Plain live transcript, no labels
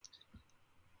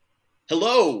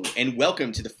Hello, and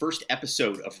welcome to the first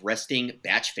episode of Resting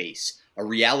Batchface, a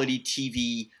reality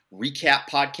TV recap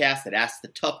podcast that asks the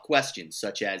tough questions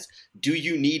such as, do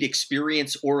you need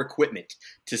experience or equipment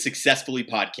to successfully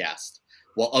podcast?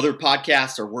 While other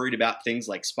podcasts are worried about things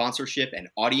like sponsorship and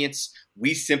audience,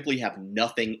 we simply have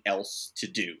nothing else to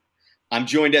do. I'm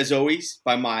joined as always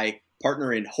by my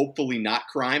partner in hopefully not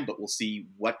crime, but we'll see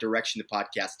what direction the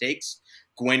podcast takes,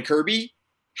 Gwen Kirby.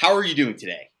 How are you doing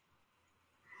today?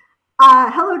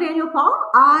 Hello, Daniel Paul.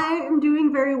 I am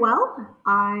doing very well.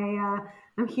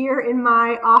 I'm here in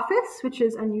my office, which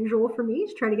is unusual for me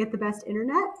to try to get the best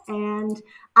internet. And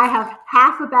I have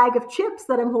half a bag of chips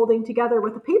that I'm holding together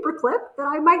with a paper clip that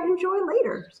I might enjoy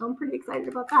later. So I'm pretty excited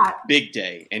about that. Big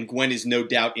day. And Gwen is no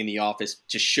doubt in the office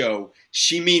to show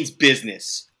she means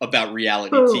business about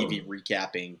reality TV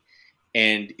recapping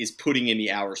and is putting in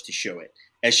the hours to show it.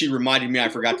 As she reminded me, I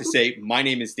forgot to say, my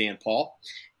name is Dan Paul.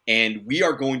 And we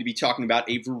are going to be talking about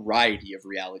a variety of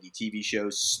reality TV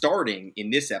shows, starting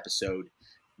in this episode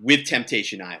with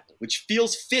Temptation Island, which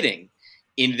feels fitting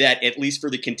in that, at least for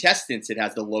the contestants, it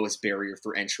has the lowest barrier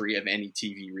for entry of any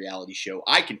TV reality show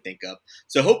I can think of.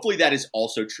 So hopefully that is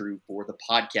also true for the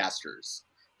podcasters.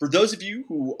 For those of you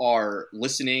who are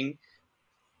listening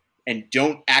and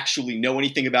don't actually know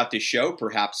anything about this show,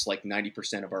 perhaps like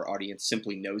 90% of our audience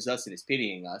simply knows us and is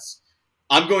pitying us,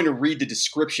 I'm going to read the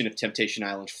description of Temptation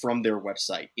Island from their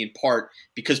website, in part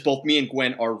because both me and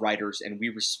Gwen are writers and we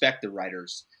respect the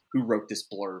writers who wrote this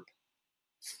blurb.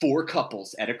 4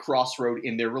 couples at a crossroad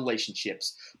in their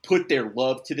relationships put their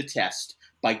love to the test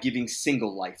by giving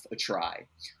single life a try.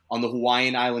 On the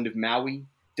Hawaiian island of Maui,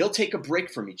 they'll take a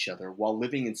break from each other while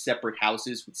living in separate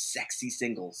houses with sexy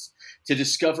singles to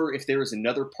discover if there is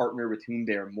another partner with whom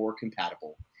they are more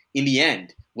compatible. In the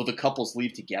end, will the couples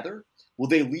leave together? Will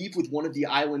they leave with one of the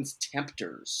island's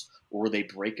tempters, or will they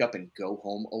break up and go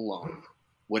home alone?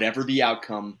 Whatever the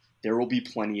outcome, there will be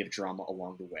plenty of drama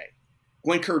along the way.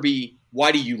 Gwen Kirby,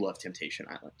 why do you love Temptation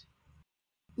Island?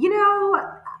 You know,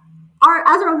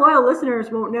 as our loyal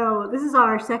listeners won't know, this is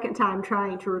our second time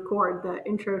trying to record the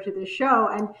intro to this show.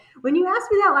 And when you asked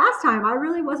me that last time, I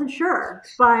really wasn't sure.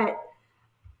 But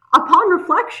upon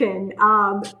reflection,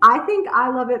 I think I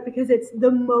love it because it's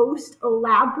the most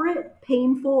elaborate,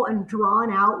 painful, and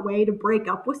drawn-out way to break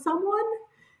up with someone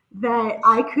that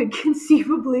I could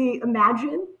conceivably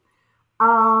imagine.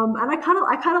 And I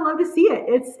kind of love to see it.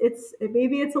 It's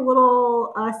maybe it's a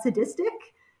little sadistic,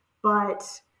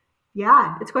 but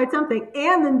yeah, it's quite something.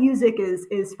 And the music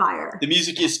is fire. The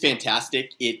music is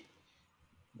fantastic.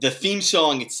 The theme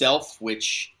song itself,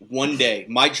 which one day,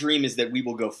 my dream is that we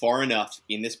will go far enough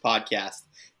in this podcast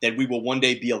that we will one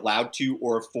day be allowed to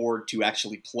or afford to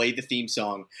actually play the theme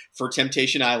song for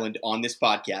Temptation Island on this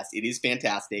podcast. It is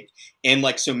fantastic. And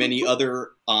like so many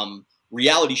other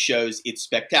reality shows, it's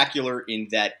spectacular in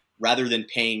that rather than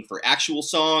paying for actual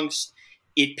songs,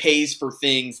 it pays for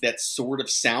things that sort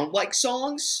of sound like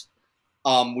songs,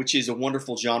 which is a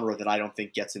wonderful genre that I don't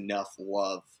think gets enough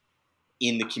love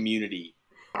in the community.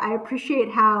 I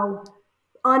appreciate how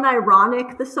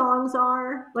unironic the songs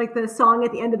are. Like the song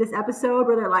at the end of this episode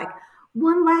where they're like,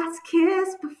 one last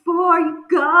kiss before you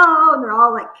go. And they're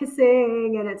all like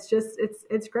kissing. And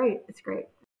it's great. It's great.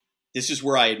 This is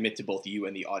where I admit to both you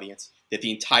and the audience that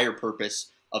the entire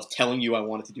purpose of telling you I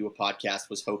wanted to do a podcast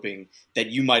was hoping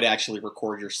that you might actually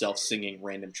record yourself singing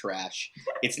random trash.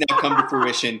 It's now come to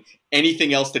fruition.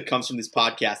 Anything else that comes from this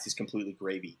podcast is completely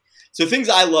gravy. So things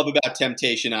I love about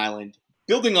Temptation Island,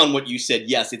 building on what you said,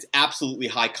 yes, it's absolutely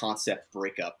high concept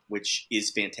breakup, which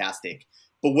is fantastic.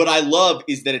 But what I love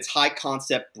is that it's high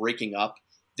concept breaking up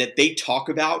that they talk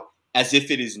about as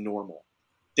if it is normal.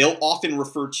 They'll often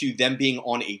refer to them being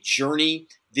on a journey,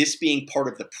 this being part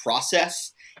of the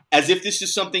process, as if this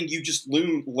is something you just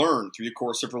learn through the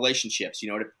course of relationships.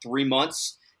 At 3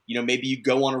 months, maybe you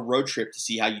go on a road trip to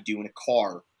see how you do in a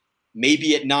car.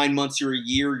 Maybe at 9 months or a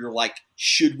year, you're like,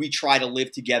 should we try to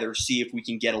live together, see if we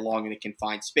can get along in a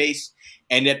confined space?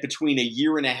 And at between a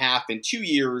year and a half and 2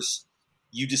 years,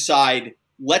 you decide,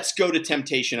 let's go to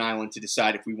Temptation Island to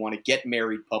decide if we want to get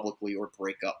married publicly or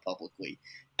break up publicly,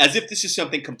 as if this is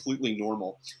something completely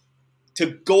normal. To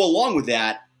go along with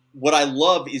that, what I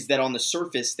love is that on the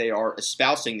surface, they are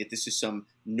espousing that this is some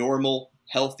normal,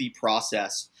 healthy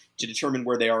process to determine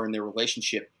where they are in their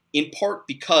relationship, in part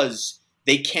because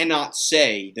they cannot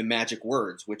say the magic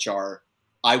words, which are,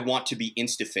 I want to be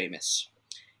Insta-famous,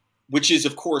 which is,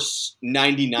 of course,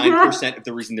 99% of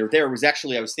the reason they're there. I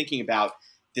was thinking about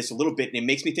this a little bit, and it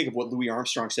makes me think of what Louis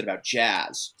Armstrong said about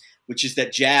jazz, which is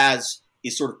that jazz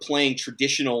is sort of playing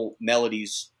traditional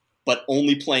melodies, but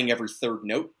only playing every third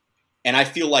note. And I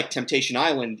feel like Temptation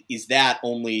Island is that,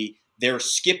 only they're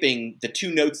skipping the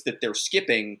 2 notes that they're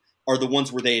skipping are the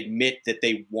ones where they admit that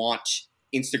they want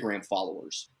Instagram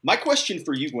followers. My question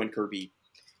for you, Gwen Kirby,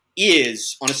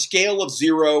 is on a scale of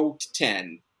 0 to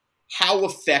 10, how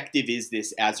effective is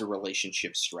this as a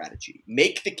relationship strategy?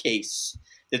 Make the case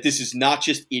that this is not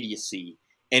just idiocy,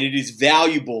 and it is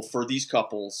valuable for these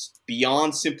couples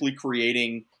beyond simply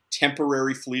creating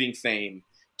temporary fleeting fame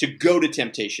to go to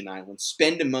Temptation Island,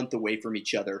 spend a month away from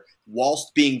each other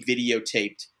whilst being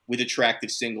videotaped with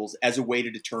attractive singles as a way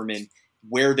to determine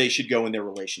where they should go in their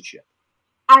relationship.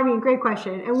 I mean, great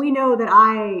question. And we know that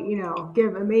I,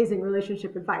 give amazing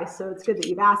relationship advice, so it's good that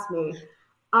you've asked me.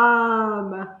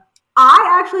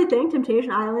 I actually think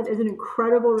Temptation Island is an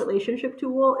incredible relationship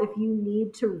tool if you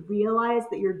need to realize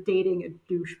that you're dating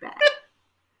a douchebag.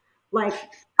 Like,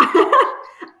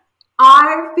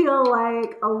 I feel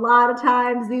like a lot of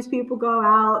times these people go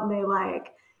out and they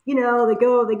they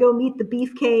go meet the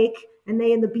beefcake, and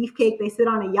in the beefcake, they sit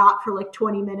on a yacht for like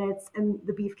 20 minutes, and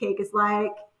the beefcake is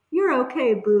like, "You're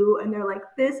okay, boo." And they're like,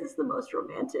 "This is the most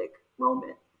romantic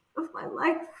moment of my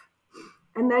life."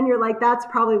 And then you're like, that's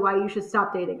probably why you should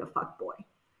stop dating a fuckboy.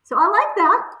 So I like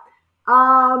that.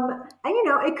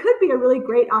 And it could be a really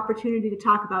great opportunity to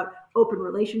talk about open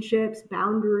relationships,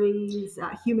 boundaries,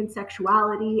 human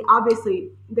sexuality.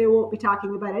 Obviously, they won't be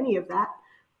talking about any of that,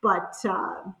 but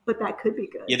that could be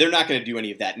good. Yeah, they're not going to do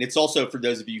any of that. And it's also, for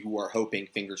those of you who are hoping,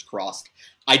 fingers crossed,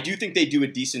 I do think they do a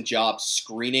decent job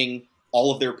screening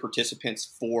all of their participants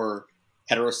for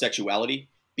heterosexuality,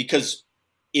 because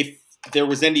if there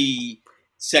was any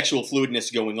sexual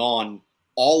fluidness going on,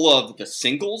 all of the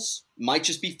singles might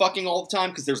just be fucking all the time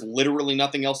because there's literally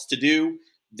nothing else to do.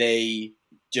 They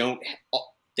don't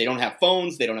have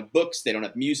phones, they don't have books, they don't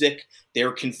have music.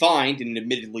 They're confined in an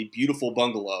admittedly beautiful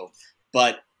bungalow.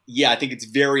 But yeah, I think it's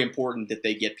very important that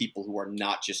they get people who are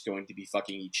not just going to be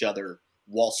fucking each other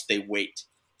whilst they wait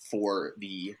for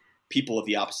the people of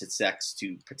the opposite sex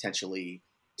to potentially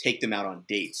take them out on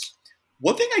dates.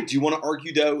 One thing I do want to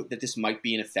argue, though, that this might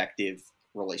be an effective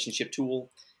relationship tool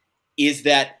is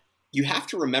that you have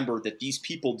to remember that these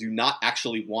people do not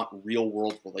actually want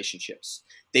real-world relationships.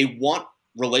 They want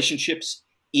relationships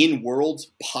in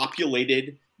worlds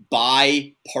populated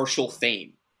by partial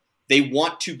fame. They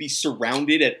want to be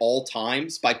surrounded at all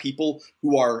times by people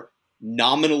who are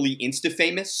nominally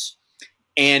insta-famous,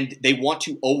 and they want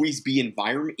to always be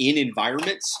in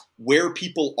environments where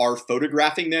people are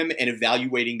photographing them and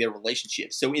evaluating their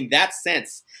relationships. So in that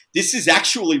sense, this is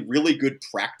actually really good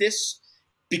practice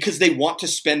because they want to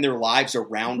spend their lives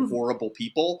around horrible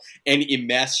people and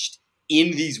enmeshed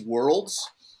in these worlds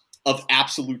of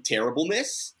absolute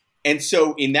terribleness. And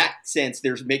so in that sense,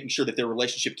 they're making sure that their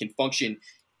relationship can function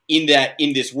in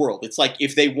this world. It's like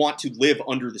if they want to live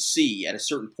under the sea, at a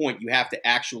certain point, you have to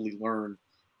actually learn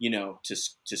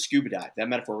to scuba dive. That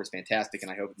metaphor was fantastic,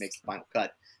 and I hope it makes the final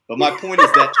cut. But my point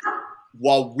is that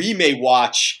while we may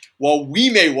watch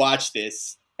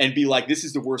this and be like, this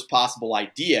is the worst possible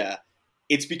idea,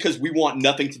 it's because we want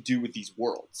nothing to do with these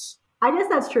worlds. I guess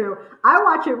that's true. I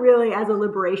watch it really as a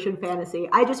liberation fantasy.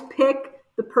 I just pick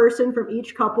the person from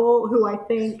each couple who I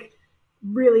think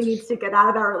really needs to get out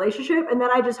of that relationship, and then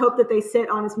I just hope that they sit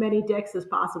on as many dicks as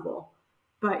possible.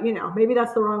 But, maybe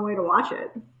that's the wrong way to watch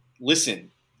it. Listen,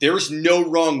 there's no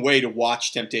wrong way to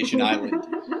watch Temptation Island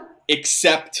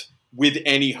except with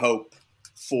any hope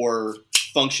for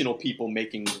functional people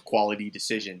making quality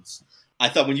decisions. I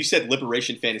thought when you said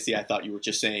liberation fantasy, I thought you were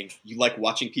just saying you like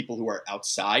watching people who are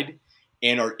outside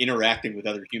and are interacting with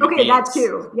other human beings. Okay, that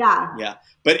too, yeah. Yeah,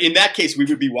 but in that case, we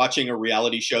would be watching a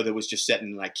reality show that was just set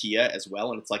in an IKEA as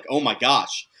well, and it's like, oh my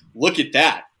gosh, look at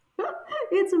that.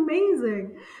 It's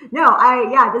amazing. No,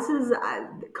 this is,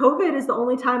 COVID is the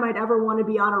only time I'd ever want to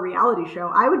be on a reality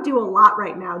show. I would do a lot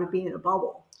right now to be in a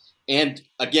bubble. And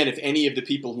again, if any of the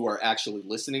people who are actually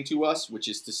listening to us, which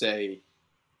is to say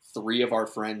 3 of our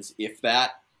friends, if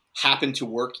that, happen to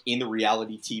work in the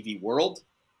reality TV world,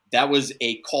 that was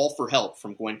a call for help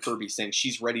from Gwen Kirby saying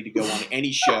she's ready to go on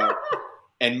any show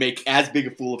and make as big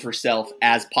a fool of herself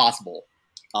as possible.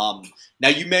 Now,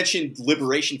 you mentioned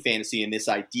liberation fantasy and this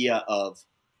idea of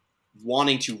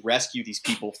wanting to rescue these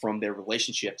people from their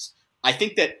relationships. I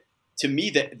think that, to me,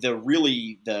 that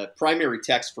the primary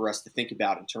text for us to think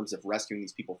about in terms of rescuing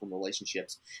these people from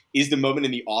relationships is the moment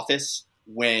in The Office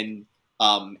when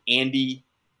Andy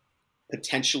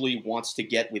potentially wants to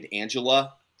get with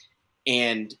Angela,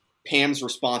 and Pam's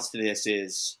response to this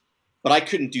is, but I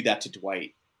couldn't do that to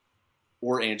Dwight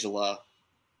or Angela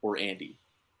or Andy.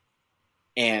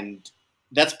 And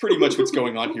that's pretty much what's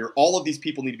going on here. All of these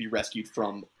people need to be rescued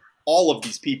from all of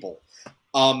these people.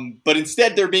 But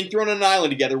instead, they're being thrown on an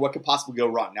island together. What could possibly go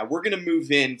wrong? Now, we're going to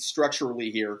move in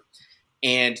structurally here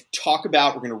and we're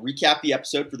going to recap the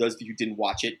episode for those of you who didn't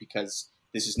watch it, because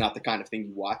this is not the kind of thing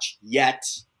you watch yet.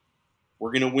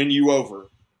 We're going to win you over.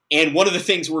 And one of the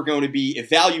things we're going to be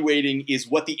evaluating is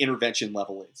what the intervention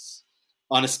level is.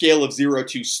 On a scale of 0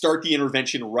 to start the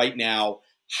intervention right now,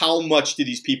 how much do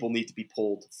these people need to be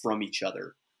pulled from each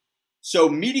other? So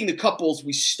meeting the couples,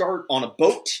 we start on a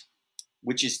boat,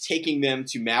 which is taking them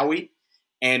to Maui.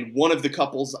 And one of the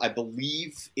couples, I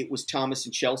believe it was Thomas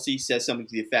and Chelsea, says something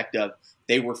to the effect of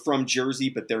they were from Jersey,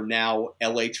 but they're now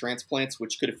LA transplants,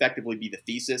 which could effectively be the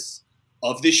thesis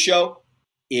of this show,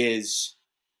 is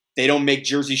they don't make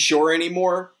Jersey Shore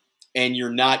anymore, and you're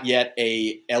not yet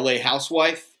a LA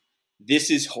housewife.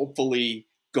 This is hopefully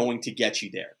going to get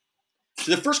you there.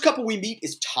 So the first couple we meet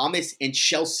is Thomas and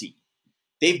Chelsea.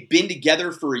 They've been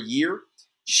together for a year.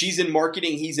 She's in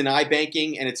marketing, he's in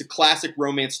iBanking, and it's a classic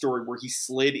romance story where he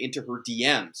slid into her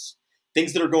DMs.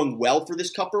 Things that are going well for this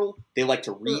couple, they like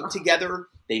to read together,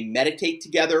 they meditate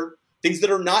together. Things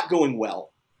that are not going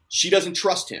well, she doesn't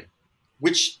trust him,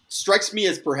 which strikes me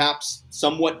as perhaps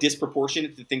somewhat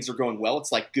disproportionate that things are going well.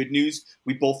 It's like good news,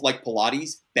 we both like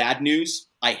Pilates. Bad news,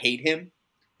 I hate him.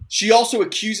 She also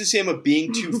accuses him of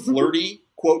being too flirty.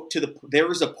 Quote,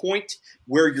 there is a point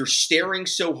where you're staring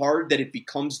so hard that it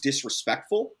becomes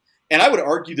disrespectful. And I would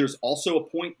argue there's also a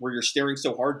point where you're staring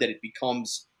so hard that it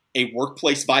becomes a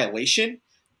workplace violation.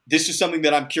 This is something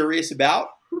that I'm curious about.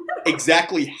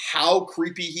 Exactly how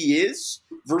creepy he is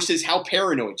versus how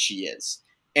paranoid she is.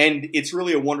 And it's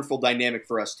really a wonderful dynamic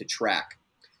for us to track.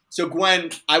 So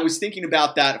Gwen, I was thinking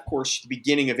about that, of course, the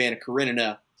beginning of Anna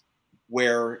Karenina,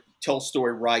 where Tolstoy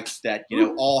writes that,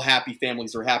 all happy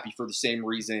families are happy for the same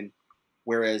reason,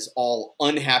 whereas all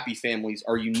unhappy families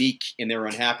are unique in their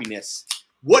unhappiness.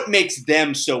 What makes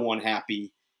them so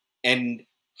unhappy, and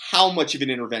how much of an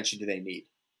intervention do they need?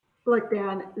 Look,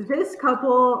 Dan, this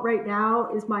couple right now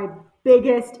is my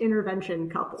biggest intervention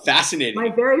couple. Fascinating. My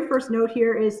very first note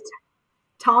here is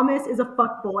Thomas is a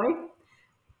fuckboy.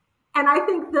 And I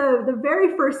think the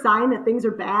very first sign that things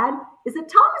are bad is that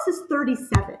Thomas is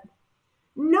 37.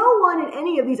 No one in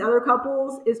any of these other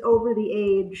couples is over the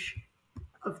age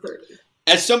of 30.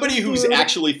 As somebody who's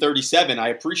actually 37, I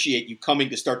appreciate you coming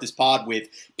to start this pod with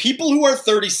people who are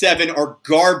 37 are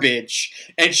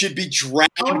garbage and should be drowned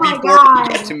before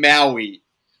they get to Maui.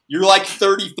 You're like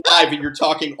 35 and you're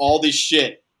talking all this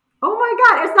shit. Oh my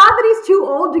God, it's not that he's too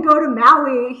old to go to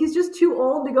Maui. He's just too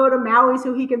old to go to Maui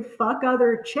so he can fuck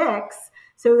other chicks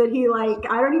so that he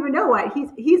I don't even know what.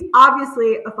 He's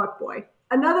obviously a fuckboy.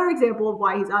 Another example of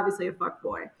why he's obviously a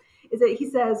fuckboy is that he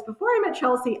says, before I met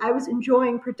Chelsea, I was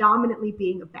enjoying predominantly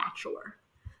being a bachelor.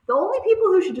 The only people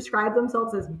who should describe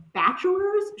themselves as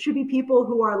bachelors should be people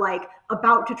who are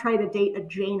about to try to date a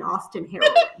Jane Austen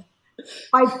heroine.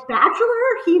 By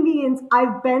bachelor, he means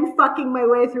I've been fucking my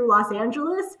way through Los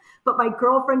Angeles, but my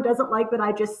girlfriend doesn't like that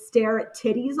I just stare at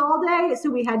titties all day, so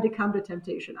we had to come to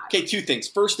Temptation Island. Okay, two things.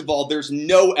 First of all, there's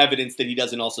no evidence that he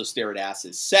doesn't also stare at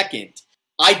asses. Second,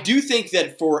 I do think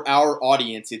that for our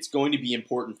audience, it's going to be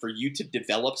important for you to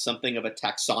develop something of a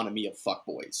taxonomy of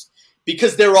fuckboys,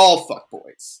 because they're all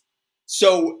fuckboys.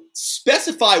 So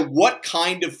specify what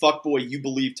kind of fuckboy you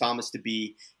believe Thomas to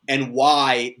be and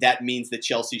why that means that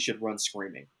Chelsea should run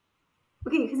screaming.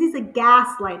 Okay, because he's a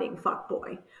gaslighting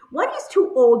fuckboy. One, he's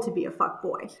too old to be a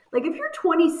fuckboy. If you're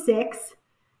 26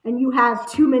 and you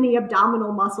have too many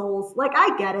abdominal muscles,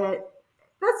 I get it.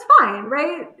 That's fine,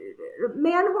 right?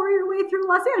 Man, whore your way through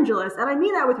Los Angeles. And I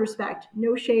mean that with respect.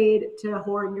 No shade to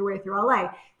whoring your way through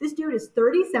LA. This dude is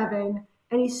 37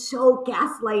 and he's so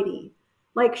gaslighty.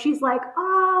 She's like,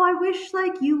 oh, I wish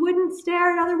you wouldn't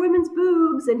stare at other women's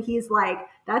boobs. And he's like,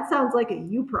 that sounds like a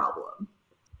you problem.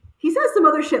 He says some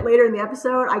other shit later in the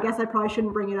episode. I guess I probably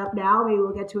shouldn't bring it up now. Maybe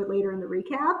we'll get to it later in the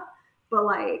recap. But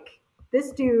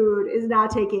this dude is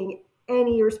not taking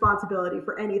any responsibility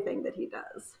for anything that he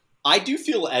does. I do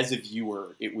feel as a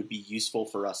viewer, it would be useful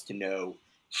for us to know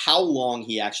how long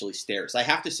he actually stares. I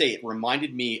have to say, it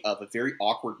reminded me of a very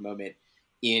awkward moment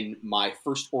in my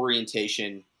first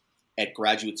orientation at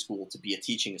graduate school to be a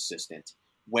teaching assistant,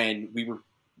 when we were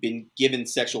been given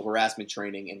sexual harassment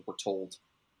training and were told,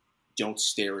 don't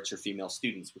stare at your female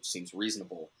students, which seems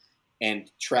reasonable.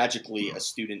 And tragically,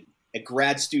 a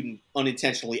grad student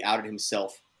unintentionally outed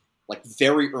himself,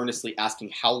 very earnestly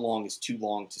asking how long is too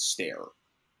long to stare,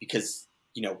 because,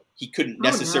 he couldn't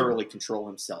necessarily control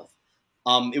himself.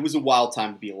 It was a wild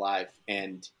time to be alive,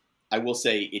 and I will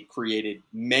say it created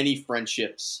many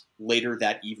friendships later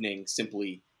that evening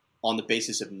simply on the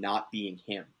basis of not being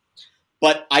him.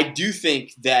 But I do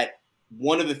think that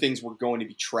one of the things we're going to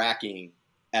be tracking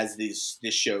as this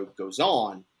show goes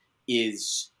on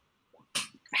is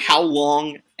how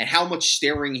long and how much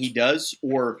staring he does,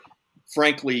 or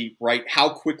frankly, right, how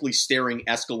quickly staring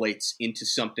escalates into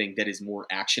something that is more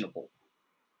actionable.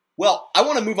 Well, I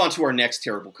want to move on to our next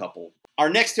terrible couple. Our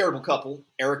next terrible couple,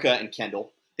 Erica and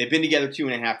Kendall, they've been together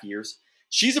 2.5 years.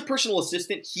 She's a personal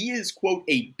assistant. He is, quote,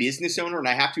 a business owner, and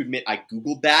I have to admit, I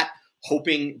Googled that,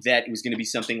 hoping that it was going to be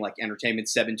something like Entertainment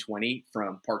 720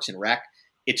 from Parks and Rec.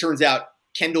 It turns out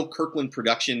Kendall Kirkland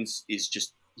Productions is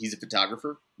just, he's a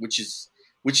photographer, which is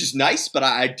nice, but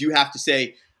I do have to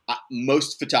say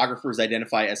most photographers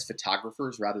identify as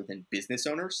photographers rather than business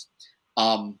owners.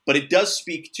 But it does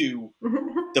speak to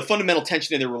the fundamental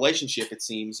tension in their relationship, it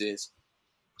seems, is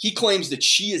he claims that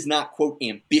she is not, quote,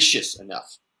 ambitious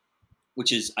enough,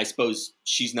 which is, I suppose,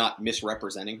 she's not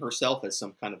misrepresenting herself as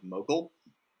some kind of mogul.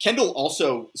 Kendall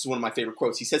also, this is one of my favorite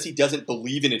quotes, he says he doesn't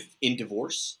believe in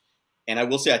divorce. And I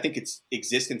will say I think its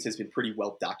existence has been pretty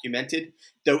well documented,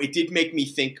 though it did make me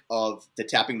think of the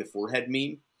tapping the forehead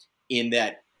meme, in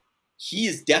that he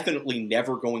is definitely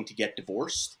never going to get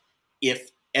divorced if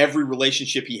every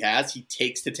relationship he has, he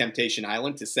takes to Temptation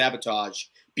Island to sabotage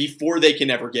before they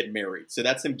can ever get married. So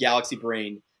that's some galaxy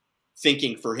brain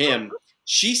thinking for him.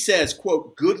 She says,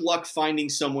 quote, good luck finding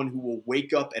someone who will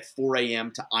wake up at 4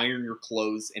 a.m. to iron your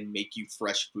clothes and make you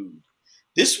fresh food.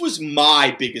 This was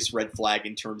my biggest red flag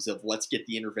in terms of let's get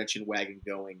the intervention wagon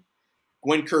going.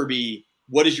 Gwen Kirby,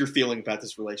 what is your feeling about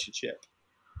this relationship?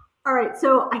 All right,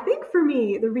 so I think for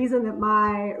me, the reason that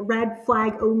my red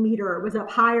flag-o-meter was up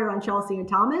higher on Chelsea and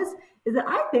Thomas is that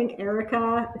I think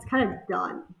Erica is kind of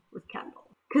done with Kendall.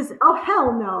 Because, oh,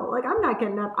 hell no. Like, I'm not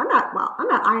getting up. I'm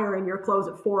not ironing your clothes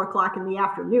at 4 o'clock in the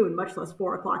afternoon, much less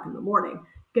 4 o'clock in the morning.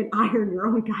 You can iron your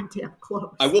own goddamn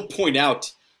clothes. I will point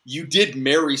out, you did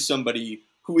marry somebody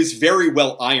who is very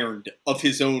well ironed of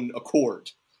his own accord.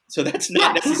 So that's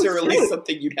not necessarily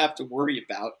something you'd have to worry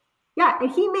about. Yeah,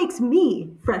 and he makes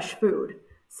me fresh food.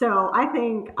 So I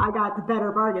think I got the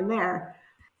better bargain there.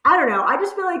 I don't know. I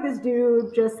just feel like this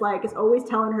dude just like is always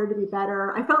telling her to be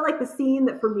better. I felt like the scene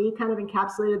that for me kind of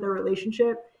encapsulated their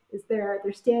relationship is they're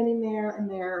standing there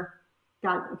and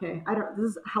this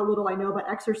is how little I know about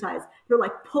exercise. They're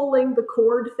like pulling the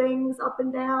cord things up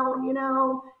and down, you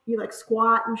know, you like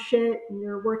squat and shit and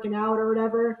you're working out or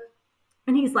whatever.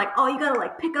 And he's like, oh, you gotta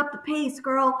like pick up the pace,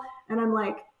 girl. And I'm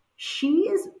like, she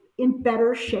is in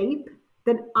better shape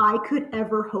than I could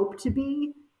ever hope to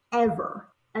be, ever.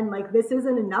 And like, this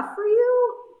isn't enough for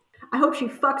you? I hope she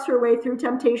fucks her way through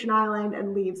Temptation Island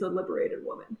and leaves a liberated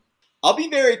woman. I'll be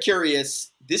very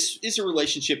curious. This is a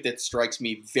relationship that strikes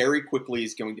me very quickly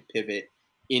is going to pivot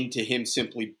into him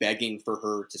simply begging for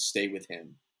her to stay with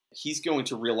him. He's going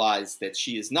to realize that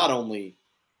she is not only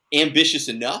ambitious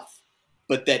enough,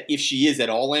 but that if she is at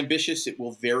all ambitious, it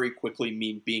will very quickly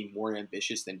mean being more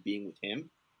ambitious than being with him.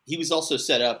 He was also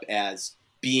set up as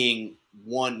being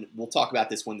one, we'll talk about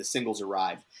this when the singles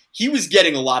arrive. He was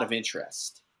getting a lot of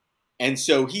interest. And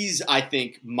so he's, I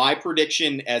think, my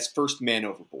prediction as first man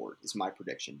overboard is my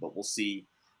prediction, but we'll see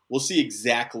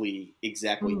exactly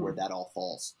where that all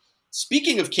falls.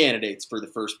 Speaking of candidates for the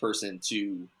first person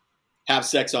to have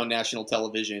sex on national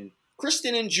television,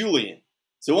 Kristen and Julian.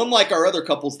 So unlike our other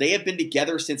couples, they have been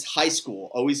together since high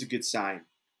school. Always a good sign.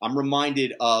 I'm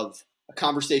reminded of a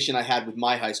conversation I had with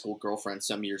my high school girlfriend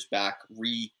some years back,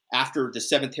 after the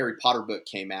 7th Harry Potter book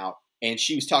came out, and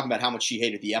she was talking about how much she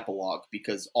hated the epilogue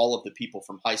because all of the people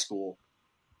from high school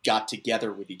got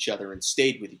together with each other and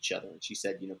stayed with each other. And she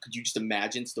said, could you just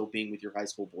imagine still being with your high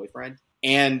school boyfriend?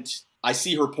 And I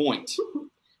see her point.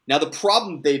 Now, the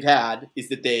problem they've had is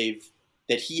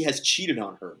that he has cheated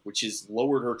on her, which has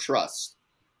lowered her trust.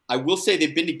 I will say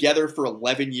they've been together for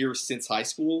 11 years since high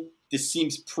school. This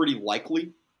seems pretty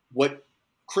likely. What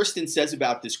Kristen says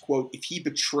about this, quote, if he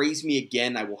betrays me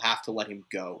again, I will have to let him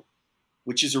go,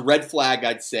 which is a red flag,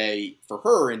 I'd say, for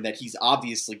her, in that he's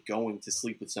obviously going to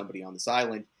sleep with somebody on this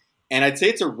island. And I'd say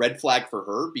it's a red flag for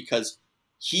her because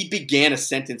she began a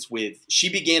sentence with,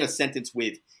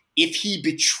 if he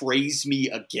betrays me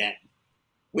again,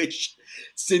 which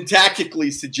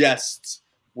syntactically suggests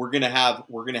we're gonna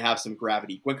have some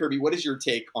gravity. Gwen Kirby, what is your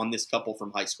take on this couple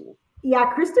from high school?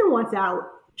 Yeah, Kristen wants out.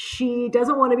 She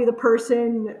doesn't want to be the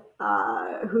person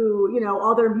who,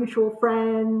 all their mutual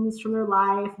friends from their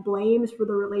life blames for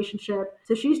the relationship.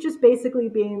 So she's just basically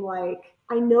being like,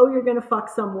 I know you're going to fuck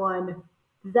someone.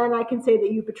 Then I can say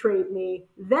that you betrayed me.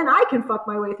 Then I can fuck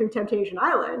my way through Temptation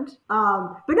Island.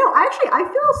 But no, actually, I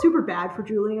feel super bad for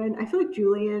Julian. I feel like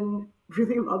Julian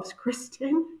really loves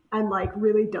Kristen and like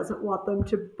really doesn't want them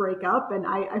to break up. And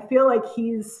I feel like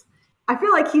he's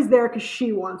there because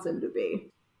she wants him to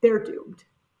be. They're doomed.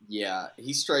 Yeah,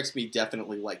 he strikes me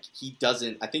definitely like he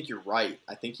doesn't. I think you're right.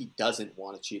 I think he doesn't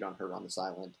want to cheat on her on this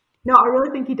island. No, I really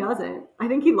think he doesn't. I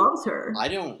think he loves her. I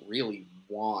don't really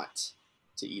want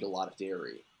to eat a lot of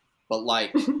dairy, but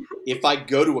like if I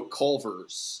go to a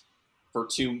Culver's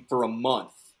for a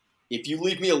month, if you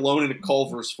leave me alone in a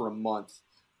Culver's for a month,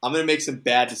 I'm gonna make some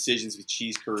bad decisions with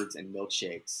cheese curds and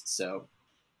milkshakes. So,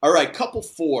 all right, couple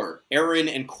 4, Aaron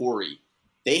and Corey.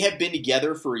 They have been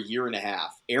together for a year and a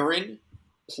half. Aaron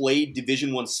played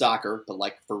Division I soccer, but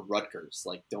like for Rutgers,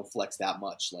 like don't flex that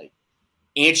much, like.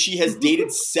 And she has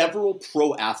dated several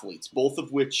pro athletes, both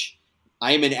of which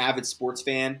I am an avid sports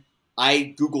fan.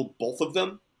 I Googled both of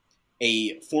them,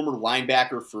 a former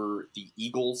linebacker for the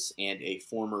Eagles and a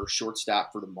former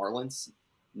shortstop for the Marlins.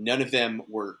 None of them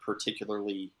were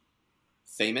particularly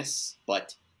famous,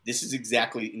 but this is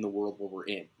exactly in the world where we're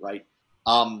in, right?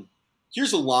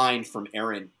 Here's a line from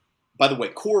Aaron. By the way,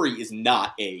 Corey is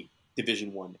not a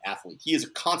Division I athlete. He is a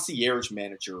concierge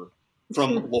manager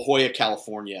from La Jolla,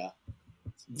 California,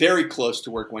 very close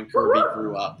to where Gwen Kirby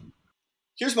grew up.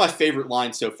 Here's my favorite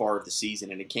line so far of the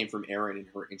season, and it came from Aaron in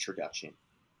her introduction.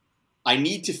 I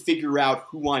need to figure out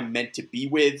who I'm meant to be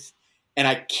with, and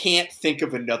I can't think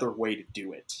of another way to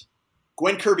do it.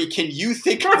 Gwen Kirby, can you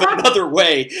think of another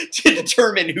way to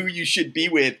determine who you should be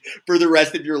with for the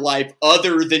rest of your life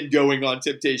other than going on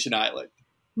Temptation Island?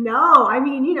 No, I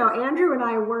mean, Andrew and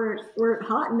I weren't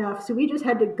hot enough, so we just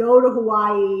had to go to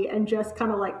Hawaii and just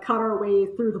kind of like cut our way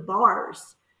through the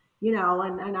bars,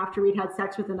 and after we'd had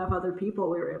sex with enough other people,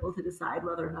 we were able to decide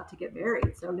whether or not to get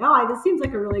married. So no, this seems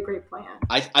like a really great plan.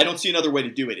 I don't see another way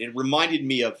to do it. It reminded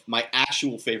me of my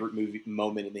actual favorite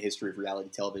moment in the history of reality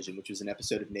television, which was an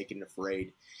episode of Naked and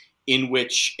Afraid, in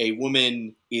which a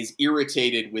woman is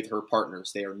irritated with her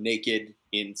partners. They are naked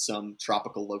in some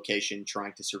tropical location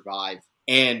trying to survive.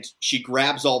 And she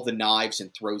grabs all the knives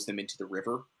and throws them into the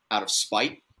river out of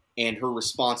spite. And her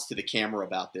response to the camera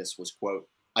about this was, quote,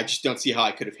 I just don't see how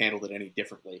I could have handled it any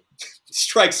differently.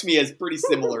 Strikes me as pretty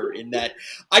similar in that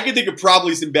I could think of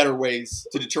probably some better ways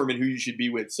to determine who you should be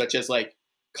with, such as like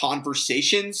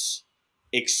conversations,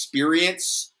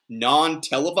 experience,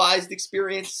 non-televised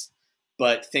experience.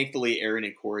 But thankfully, Aaron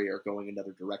and Corey are going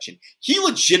another direction. He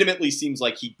legitimately seems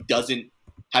like he doesn't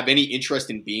have any interest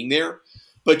in being there,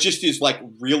 but just is like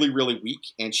really, really weak,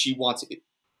 and she wants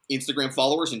Instagram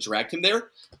followers and dragged him there,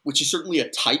 which is certainly a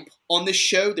type on this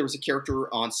show. There was a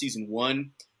character on season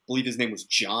 1, I believe his name was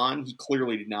John. He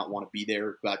clearly did not want to be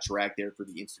there, got dragged there for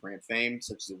the Instagram fame,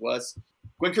 such as it was.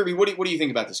 Gwen Kirby, what do you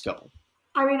think about this couple?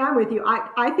 I mean, I'm with you.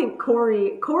 I think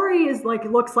Corey is like,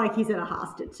 looks like he's in a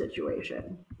hostage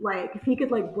situation. Like, if he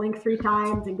could like blink 3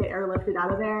 times and get airlifted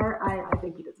out of there, I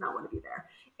think he does not want to be there.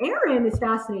 Aaron is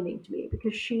fascinating to me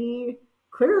because she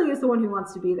clearly is the one who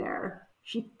wants to be there.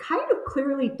 She kind of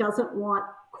clearly doesn't want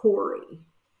Corey,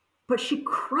 but she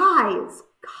cries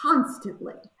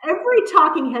constantly. Every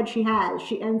talking head she has,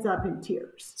 she ends up in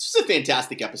tears. This is a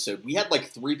fantastic episode. We had like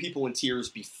 3 people in tears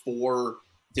before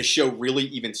the show really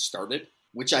even started,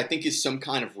 which I think is some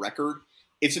kind of record.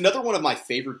 It's another one of my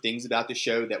favorite things about the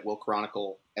show that we'll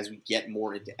chronicle as we get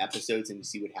more into episodes and we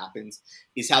see what happens,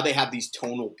 is how they have these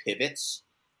tonal pivots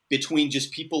between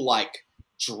just people like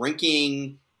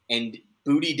drinking and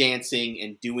booty dancing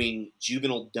and doing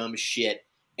juvenile dumb shit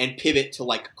and pivot to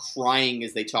like crying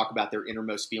as they talk about their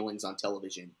innermost feelings on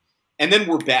television. And then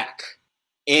we're back,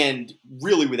 and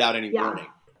really without any warning.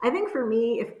 I think for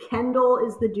me, if Kendall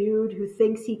is the dude who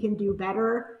thinks he can do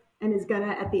better and is gonna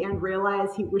at the end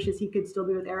realize he wishes he could still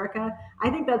be with Erica,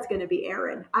 I think that's gonna be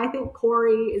Aaron. I think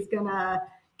Corey is gonna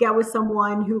get with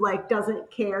someone who like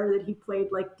doesn't care that he played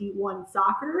like D1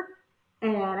 soccer,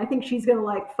 and I think she's gonna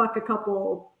like fuck a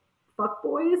couple fuck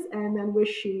boys and then wish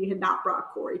she had not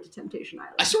brought Corey to Temptation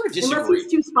Island. I sort of disagree. Unless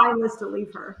he's too spineless to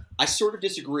leave her. I sort of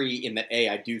disagree in that A,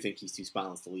 I do think he's too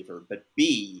spineless to leave her, but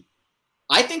B,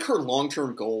 I think her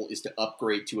long-term goal is to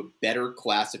upgrade to a better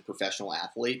class of professional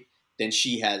athlete than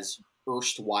she has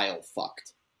erstwhile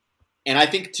fucked. And I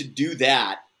think to do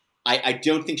that, I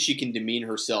don't think she can demean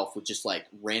herself with just like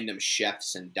random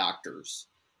chefs and doctors.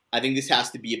 I think this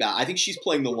has to be about, I think she's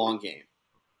playing the long game.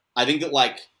 I think that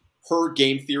like her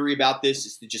game theory about this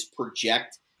is to just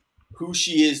project who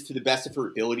she is to the best of her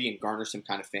ability and garner some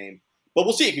kind of fame. But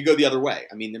we'll see. It could go the other way.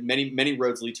 I mean, many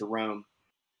roads lead to Rome.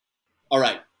 All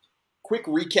right. Quick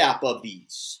recap of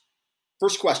these.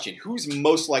 First question. Who's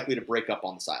most likely to break up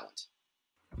on this island?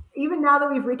 Even now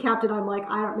that we've recapped it, I'm like,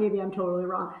 maybe I'm totally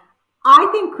wrong. I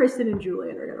think Kristen and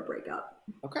Julian are going to break up.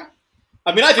 Okay.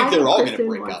 I mean, I think they're all going to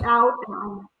break up.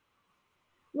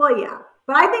 Well, yeah.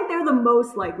 But I think they're the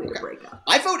most likely to break up.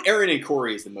 I vote Aaron and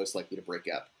Corey is the most likely to break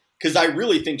up. Because I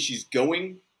really think she's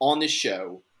going on this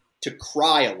show to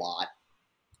cry a lot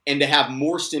and to have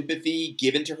more sympathy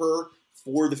given to her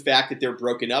for the fact that they're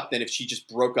broken up than if she just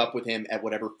broke up with him at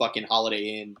whatever fucking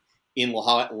Holiday Inn in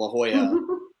La Jolla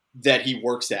that he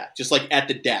works at, just like at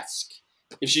the desk.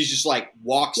 If she's just like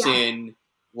walks in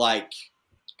like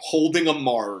holding a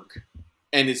marg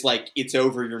and it's like, it's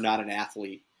over, you're not an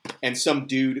athlete. And some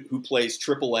dude who plays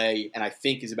AAA and I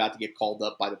think is about to get called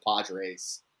up by the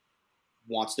Padres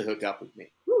wants to hook up with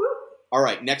me. All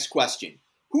right, next question.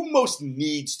 Who most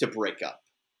needs to break up?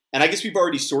 And I guess we've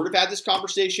already sort of had this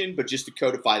conversation, but just to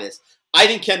codify this, I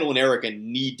think Kendall and Erica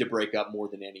need to break up more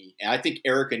than any. And I think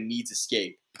Erica needs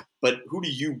escape. But who do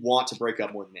you want to break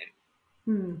up more than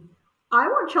any? I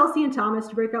want Chelsea and Thomas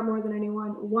to break up more than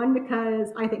anyone. One, because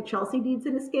I think Chelsea needs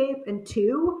an escape. And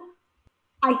two,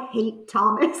 I hate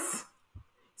Thomas.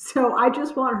 So I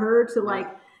just want her to like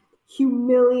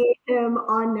humiliate him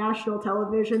on national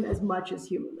television as much as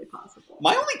humanly possible.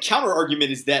 My only counter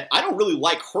argument is that I don't really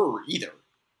like her either.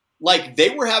 Like, they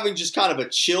were having just kind of a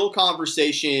chill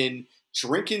conversation,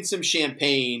 drinking some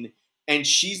champagne, and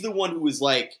she's the one who was,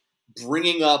 like,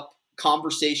 bringing up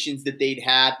conversations that they'd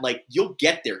had. Like, you'll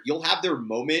get there. You'll have your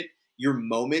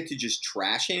moment to just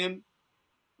trash him.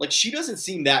 Like, she doesn't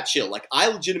seem that chill. Like, I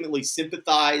legitimately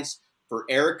sympathize for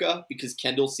Erica because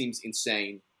Kendall seems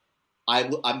insane.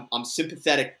 I'm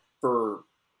sympathetic for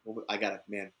I gotta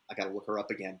look her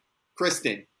up again.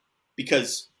 Kristen,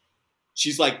 because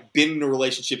she's like been in a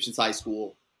relationship since high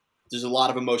school. There's a lot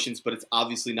of emotions, but it's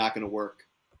obviously not going to work.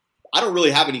 I don't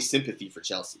really have any sympathy for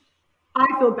Chelsea. I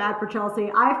feel bad for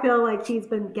Chelsea. I feel like he's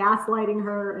been gaslighting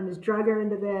her and has drug her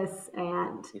into this.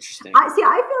 And interesting. I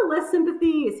feel less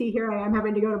sympathy. See, here I am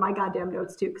having to go to my goddamn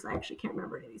notes too because I actually can't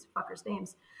remember any of these fuckers'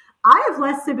 names. I have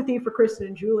less sympathy for Kristen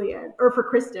and Julian, or for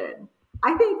Kristen.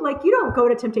 I think like you don't go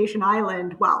to Temptation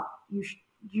Island. Well,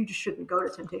 you just shouldn't go to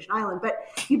Temptation Island, but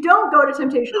you don't go to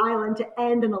Temptation Island to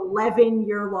end an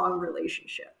 11-year-long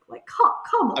relationship. Like,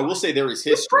 come on. I will say there is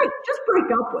history. Just break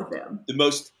up with him.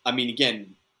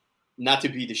 Again, not to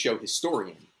be the show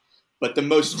historian, but the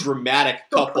most dramatic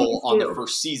couple on the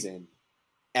first season,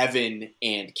 Evan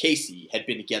and Casey, had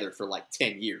been together for like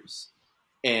 10 years.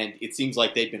 And it seems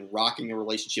like they've been rocking a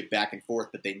relationship back and forth,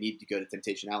 but they need to go to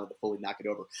Temptation Island to fully knock it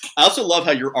over. I also love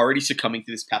how you're already succumbing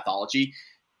to this pathology,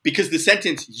 because the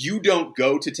sentence, you don't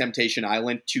go to Temptation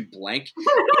Island to blank,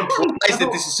 implies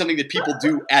that this is something that people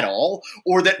do at all,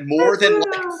 or that more than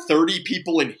like 30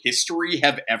 people in history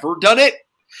have ever done it.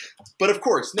 But of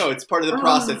course, no, it's part of the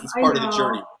process. It's part of the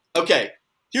journey. Okay,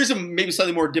 here's a maybe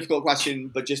slightly more difficult question,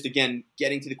 but just again,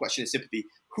 getting to the question of sympathy.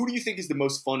 Who do you think is the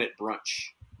most fun at brunch?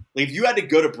 Like, if you had to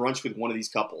go to brunch with one of these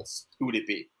couples, who would it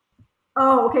be?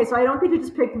 Oh, okay, so I don't think you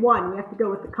just pick one. You have to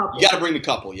go with the couple. You got to bring the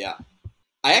couple, yeah.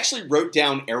 I actually wrote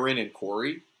down Erin and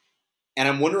Corey, and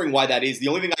I'm wondering why that is. The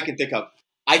only thing I can think of,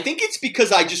 I think it's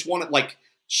because I just want to, like,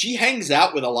 she hangs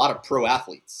out with a lot of pro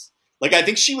athletes. Like, I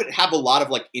think she would have a lot of,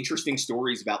 like, interesting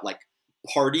stories about, like,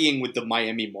 partying with the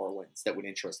Miami Marlins that would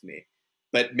interest me.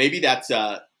 But maybe that's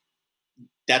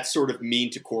sort of mean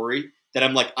to Corey, that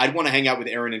I'm like, I'd want to hang out with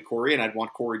Erin and Corey, and I'd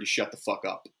want Corey to shut the fuck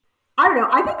up. I don't know.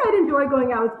 I think I'd enjoy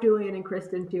going out with Julian and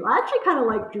Kristen, too. I actually kind of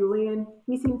like Julian.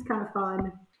 He seems kind of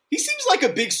fun. He seems like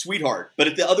a big sweetheart,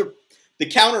 but the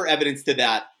counter evidence to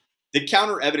that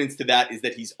is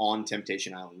that he's on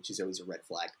Temptation Island, which is always a red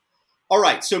flag. All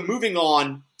right, so moving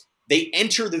on, they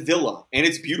enter the villa, and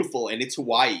it's beautiful, and it's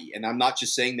Hawaii, and I'm not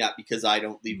just saying that because I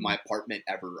don't leave my apartment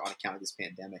ever on account of this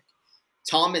pandemic.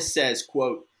 Thomas says,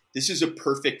 quote, "This is a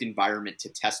perfect environment to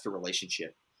test a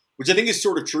relationship," which I think is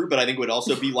sort of true, but I think would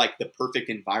also be like the perfect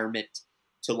environment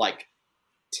to like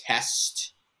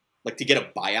test, like to get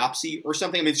a biopsy or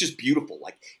something. I mean, it's just beautiful.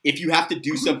 Like, if you have to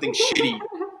do something shitty,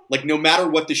 like no matter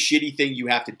what the shitty thing you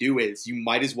have to do is, you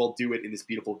might as well do it in this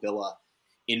beautiful villa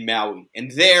in Maui.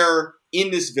 And there,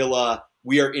 in this villa,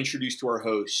 we are introduced to our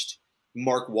host,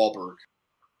 Mark Wahlberg.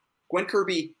 Gwen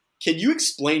Kirby, can you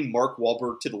explain Mark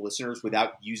Wahlberg to the listeners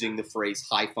without using the phrase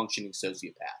high-functioning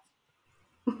sociopath?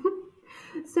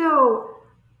 So,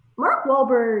 Mark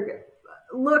Wahlberg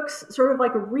looks sort of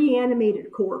like a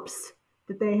reanimated corpse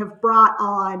that they have brought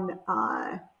on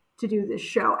to do this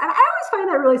show. And I always find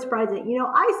that really surprising. You know,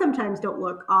 I sometimes don't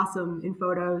look awesome in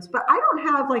photos, but I don't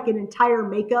have like an entire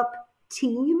makeup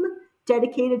team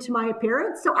dedicated to my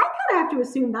appearance. So I kind of have to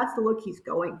assume that's the look he's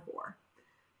going for.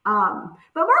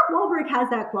 But Mark Wahlberg has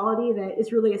that quality that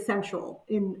is really essential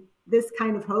in this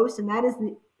kind of host, and that is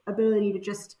the ability to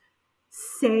just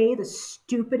say the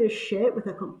stupidest shit with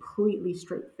a completely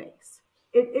straight face.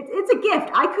 It's a gift.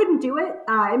 I couldn't do it.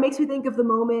 It makes me think of the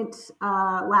moment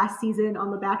last season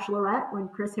on The Bachelorette when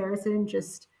Chris Harrison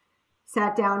just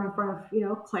sat down in front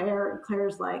of, Claire, and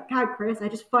Claire's like, God, Chris, I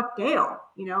just fucked Dale.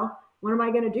 What am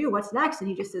I going to do? What's next? And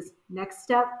he just says, next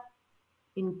step,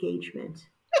 engagement.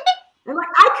 And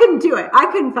I couldn't do it. I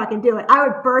couldn't fucking do it. I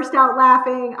would burst out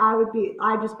laughing.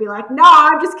 I'd just be like, no,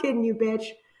 I'm just kidding you, bitch.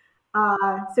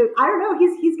 So I don't know.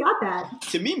 He's got that.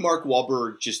 To me, Mark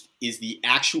Wahlberg just is the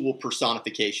actual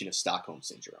personification of Stockholm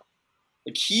Syndrome.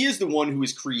 He is the one who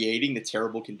is creating the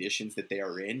terrible conditions that they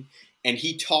are in, and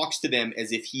he talks to them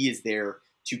as if he is there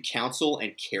to counsel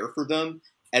and care for them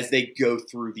as they go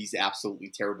through these absolutely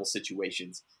terrible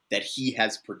situations that he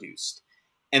has produced.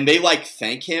 And they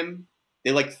thank him.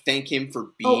 They thank him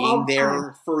for being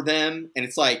there for them. And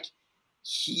it's like,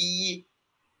 he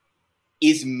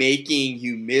is making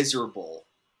you miserable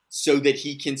so that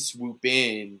he can swoop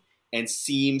in and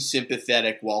seem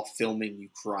sympathetic while filming you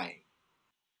crying.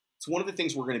 So one of the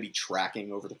things we're going to be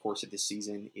tracking over the course of this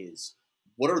season is,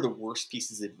 what are the worst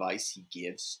pieces of advice he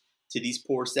gives to these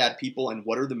poor, sad people, and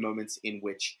what are the moments in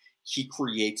which he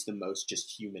creates the most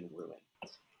just human ruin.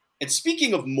 And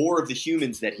speaking of more of the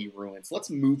humans that he ruins, let's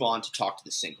move on to talk to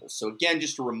the singles. So again,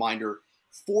 just a reminder,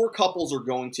 4 couples are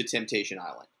going to Temptation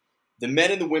Island. The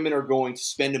men and the women are going to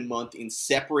spend a month in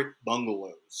separate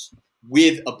bungalows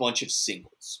with a bunch of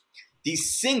singles.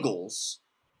 These singles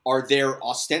are there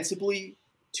ostensibly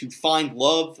to find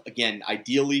love, again,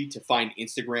 ideally to find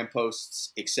Instagram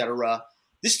posts, etc.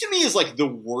 This to me is the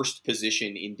worst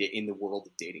position in the world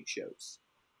of dating shows,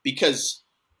 because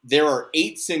there are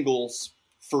 8 singles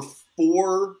for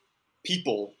 4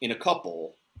 people in a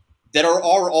couple that are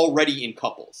already in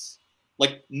couples.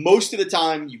 Most of the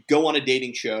time you go on a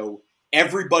dating show,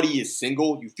 everybody is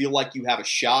single, you feel like you have a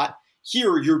shot.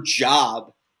 Here, your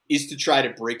job is to try to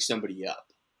break somebody up.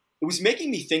 It was making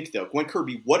me think, though, Gwen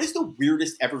Kirby, what is the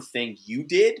weirdest ever thing you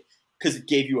did because it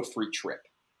gave you a free trip?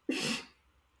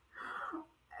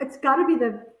 It's got to be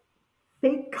the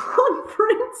fake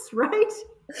conference, right?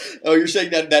 Oh, you're saying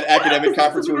that academic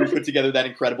conference where we put together that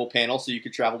incredible panel so you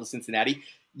could travel to Cincinnati?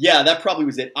 Yeah, that probably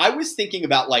was it. I was thinking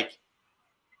about,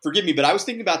 forgive me, but I was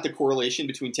thinking about the correlation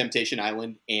between Temptation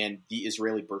Island and the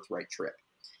Israeli birthright trip.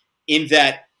 In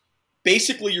that,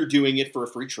 basically you're doing it for a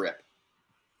free trip,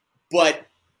 but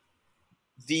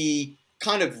the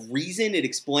kind of reason it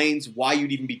explains why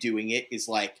you'd even be doing it is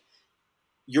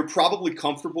you're probably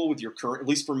comfortable with your current, at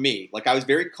least for me, I was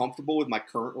very comfortable with my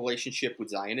current relationship with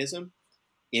Zionism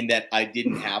in that I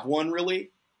didn't have one really,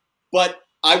 but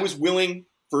I was willing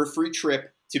for a free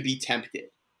trip to be tempted.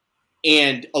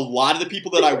 And a lot of the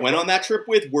people that I went on that trip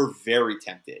with were very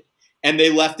tempted, and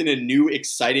they left in a new,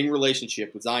 exciting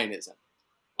relationship with Zionism.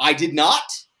 I did not.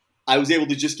 I was able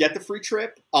to just get the free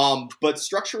trip, but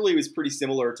structurally it was pretty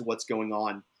similar to what's going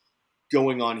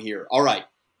on here. All right.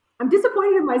 I'm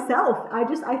disappointed in myself. I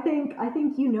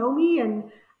think you know me,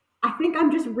 and I think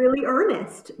I'm just really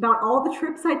earnest about all the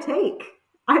trips I take.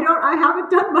 I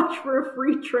haven't done much for a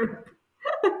free trip.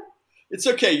 It's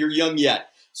okay. You're young yet.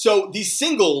 So these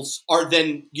singles are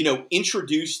then,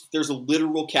 introduced. There's a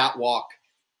literal catwalk.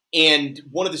 And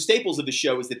one of the staples of the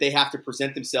show is that they have to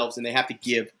present themselves and they have to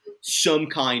give some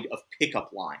kind of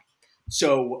pickup line.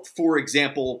 So, for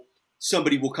example,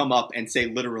 somebody will come up and say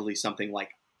literally something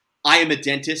like, I am a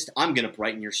dentist, I'm going to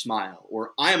brighten your smile.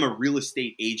 Or I am a real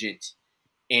estate agent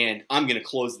and I'm going to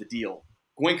close the deal.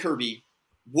 Gwen Kirby,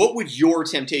 what would your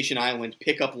Temptation Island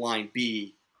pickup line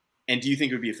be? And do you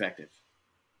think it would be effective?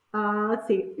 Let's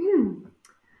see.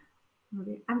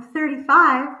 I'm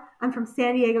 35. I'm from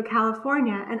San Diego,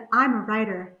 California, and I'm a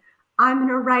writer. I'm going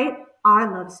to write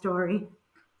our love story.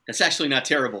 That's actually not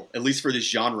terrible, at least for this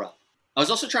genre. I was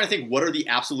also trying to think, what are the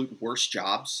absolute worst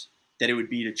jobs that it would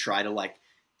be to try to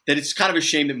that it's kind of a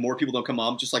shame that more people don't come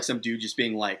on, just some dude just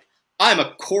being like, I'm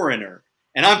a coroner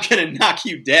and I'm going to knock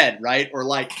you dead, right? Or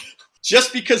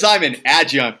just because I'm an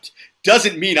adjunct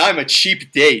doesn't mean I'm a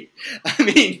cheap date. I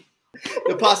mean,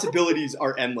 the possibilities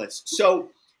are endless. So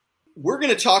we're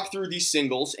going to talk through these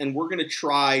singles, and we're going to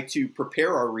try to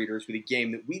prepare our readers with a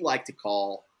game that we like to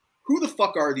call, Who the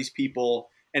Fuck Are These People,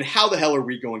 and How the Hell Are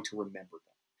We Going to Remember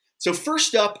Them? So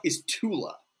first up is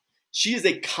Tula. She is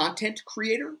a content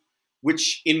creator,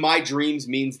 which in my dreams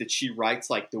means that she writes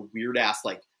the weird-ass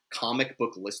comic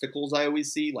book listicles I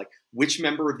always see, which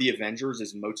member of the Avengers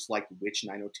is most like which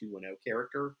 90210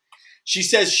 character. She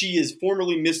says she is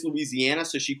formerly Miss Louisiana,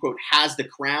 so she, quote, has the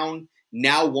crown,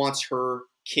 now wants her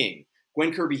king.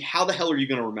 Gwen Kirby, how the hell are you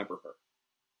going to remember her?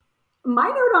 My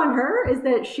note on her is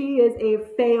that she is a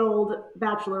failed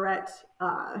Bachelorette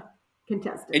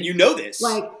contestant. And you know this.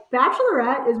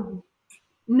 Bachelorette is...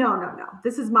 No.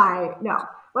 This is no.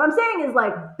 What I'm saying is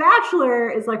Bachelor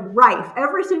is rife.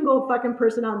 Every single fucking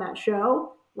person on that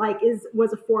show like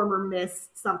was a former Miss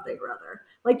something or other.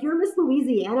 Like you're Miss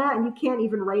Louisiana and you can't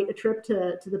even write a trip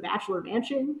to the Bachelor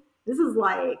Mansion. This is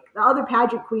like the other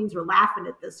pageant queens are laughing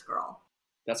at this girl.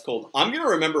 That's cold. I'm going to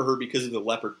remember her because of the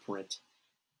leopard print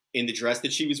in the dress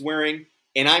that she was wearing.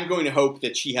 And I'm going to hope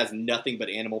that she has nothing but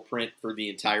animal print for the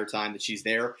entire time that she's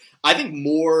there. I think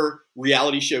more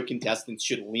reality show contestants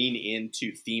should lean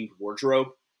into themed wardrobe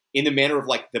in the manner of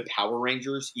like the Power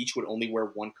Rangers. Each would only wear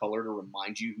one color to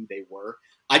remind you who they were.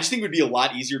 I just think it would be a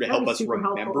lot easier to help us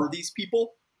remember helpful. These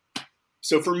people.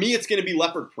 So for me, it's going to be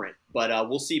leopard print, but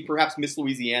we'll see. Perhaps Miss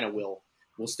Louisiana will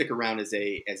stick around as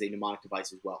a mnemonic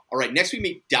device as well. All right, next we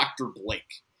meet Dr.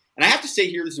 Blake. And I have to say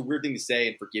here, this is a weird thing to say,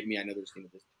 and forgive me, I know there's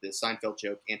the Seinfeld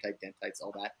joke, anti-dentites,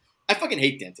 all that. I fucking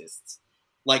hate dentists.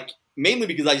 Like, mainly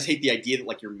because I just hate the idea that,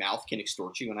 like, your mouth can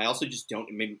extort you, and I also just don't,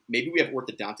 maybe we have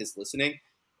orthodontists listening.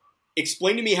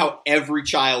 Explain to me how every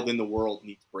child in the world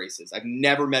needs braces. I've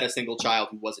never met a single child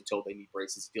who wasn't told they need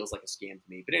braces. It feels like a scam to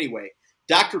me. But anyway,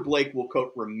 Dr. Blake will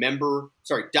quote,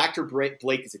 Dr.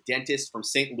 Blake is a dentist from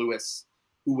St. Louis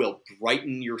who will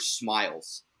brighten your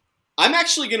smiles. I'm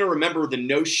actually going to remember the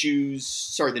no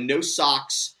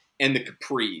socks, and the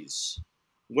capris.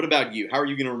 What about you? How are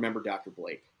you going to remember Dr.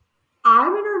 Blake? I'm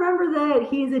going to remember that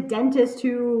he's a dentist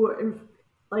who,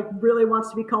 like, really wants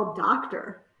to be called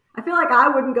doctor. I feel like I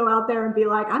wouldn't go out there and be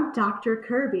like, I'm Dr.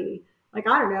 Kirby. Like,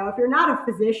 I don't know. If you're not a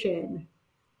physician,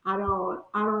 I don't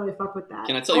really fuck with that.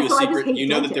 Can I tell you a secret? You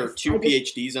know that there are two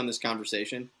PhDs on this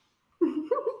conversation?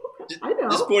 I know.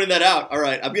 Just pointing that out. All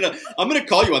right, I'm gonna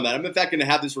call you on that. I'm in fact gonna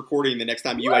have this recording the next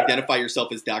time you identify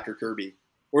yourself as Dr. Kirby,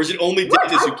 or is it only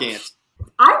dentists who can't?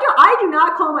 I do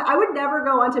not call I would never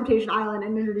go on Temptation Island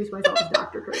and introduce myself as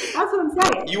Dr. Kirby. That's what I'm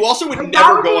saying. You also would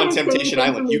never go on Temptation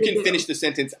Island. You can finish the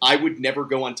sentence. I would never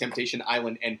go on Temptation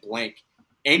Island and blank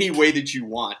any way that you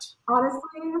want. Honestly,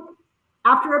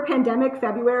 after a pandemic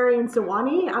February in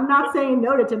Sewanee, I'm not saying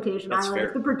no to Temptation Island. Fair.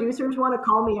 If the producers want to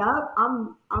call me up,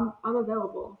 I'm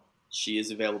available. She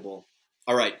is available.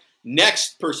 All right.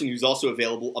 Next person who's also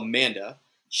available, Amanda.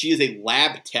 She is a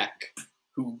lab tech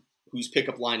whose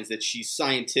pickup line is that she's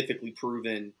scientifically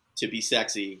proven to be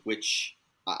sexy, which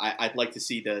I'd like to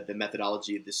see the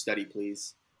methodology of this study,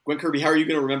 please. Gwen Kirby, how are you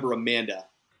going to remember Amanda?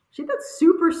 She had that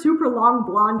super, super long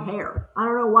blonde hair. I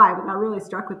don't know why, but that really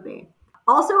struck with me.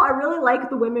 Also, I really like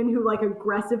the women who like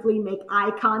aggressively make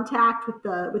eye contact with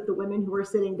the women who are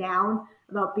sitting down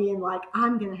about being like,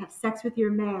 I'm going to have sex with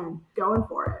your man, going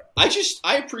for it.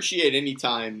 I appreciate any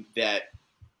time that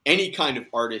any kind of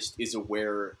artist is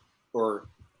aware or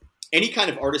any kind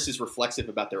of artist is reflexive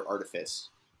about their artifice.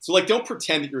 So like, don't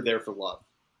pretend that you're there for love.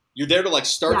 You're there to like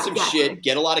start some shit,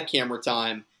 get a lot of camera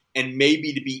time, and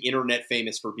maybe to be internet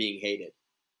famous for being hated.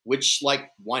 Which,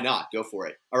 like, why not? Go for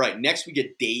it. All right, next we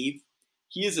get Dave.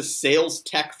 He is a sales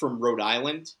tech from Rhode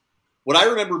Island. What I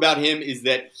remember about him is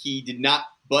that he did not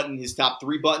button his top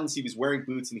 3 buttons. He was wearing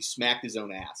boots and he smacked his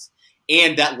own ass.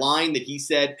 And that line that he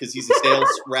said, because he's a sales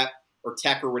rep or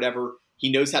tech or whatever, he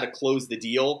knows how to close the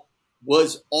deal,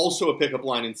 was also a pickup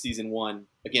line in season 1.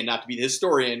 Again, not to be the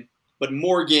historian, but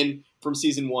Morgan from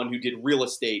season 1, who did real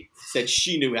estate, said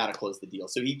she knew how to close the deal.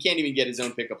 So he can't even get his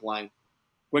own pickup line.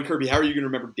 Gwen Kirby, how are you going to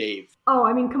remember Dave? Oh,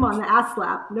 I mean, come on, the ass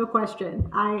slap, no question.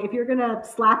 If you're going to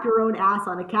slap your own ass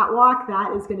on a catwalk,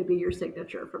 that is going to be your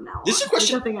signature from now on. This is a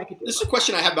question. There's nothing I could do. This is a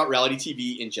question I have about reality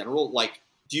TV in general. Like,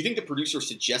 do you think the producer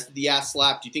suggested the ass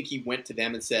slap? Do you think he went to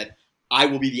them and said, I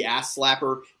will be the ass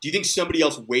slapper? Do you think somebody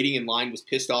else waiting in line was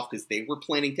pissed off because they were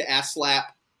planning to ass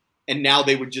slap and now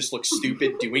they would just look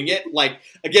stupid doing it? Like,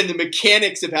 again, the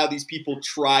mechanics of how these people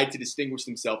tried to distinguish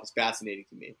themselves is fascinating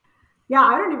to me. Yeah,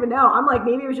 I don't even know. I'm like,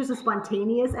 maybe it was just a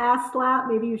spontaneous ass slap.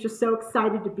 Maybe he was just so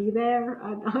excited to be there.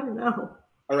 I don't know.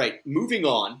 All right, moving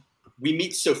on. We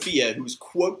meet Sophia, who's,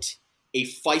 quote, a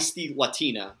feisty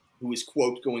Latina who is,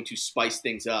 quote, going to spice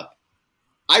things up.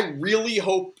 I really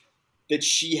hope that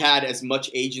she had as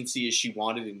much agency as she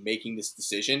wanted in making this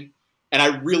decision. And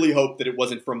I really hope that it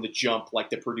wasn't from the jump, like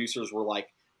the producers were like,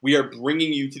 we are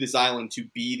bringing you to this island to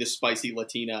be the spicy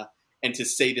Latina and to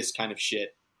say this kind of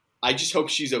shit. I just hope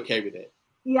she's okay with it.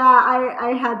 Yeah,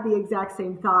 I had the exact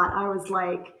same thought. I was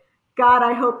like, God,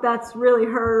 I hope that's really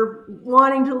her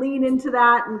wanting to lean into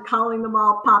that and calling them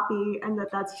all Poppy, and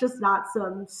that's just not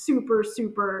some super,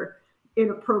 super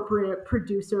inappropriate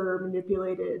producer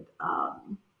manipulated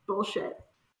bullshit.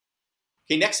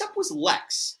 Okay, next up was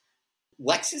Lex.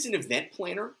 Lex is an event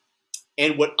planner,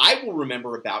 and what I will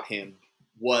remember about him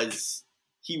was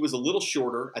he was a little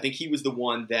shorter. I think he was the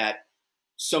one that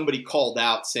somebody called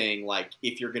out saying, like,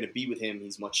 if you're going to be with him,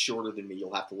 he's much shorter than me.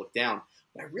 You'll have to look down.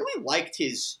 But I really liked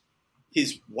his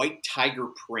white tiger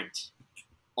print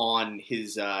on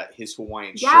his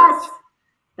Hawaiian shirt. Yes,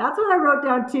 that's what I wrote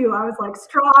down too. I was like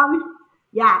strong.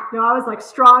 Yeah, no, I was like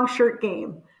strong shirt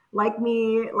game. Like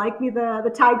me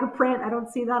the tiger print. I don't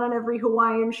see that on every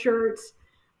Hawaiian shirt.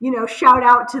 Shout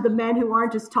out to the men who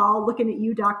aren't as tall. Looking at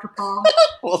you, Dr. Paul.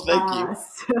 Well, thank you.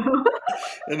 So.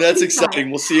 And that's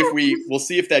exciting. We'll see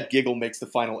if that giggle makes the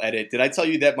final edit. Did I tell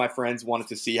you that my friends wanted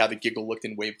to see how the giggle looked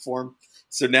in wave form?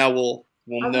 So now we'll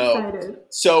I'm know. Excited.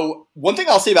 So one thing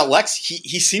I'll say about Lex,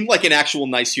 he seemed like an actual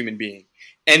nice human being.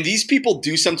 And these people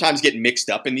do sometimes get mixed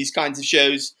up in these kinds of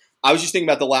shows. I was just thinking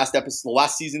about the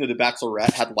last season of The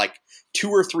Bachelorette had like 2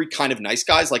 or 3 kind of nice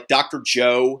guys, like Dr.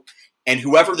 Joe and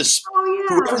whoever the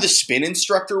spin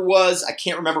instructor was. I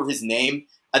can't remember his name.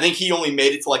 I think he only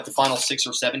made it to like the final 6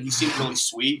 or 7. He seemed really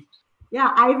sweet.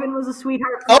 Yeah, Ivan was a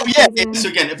sweetheart. Oh yeah. And so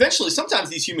again, eventually, sometimes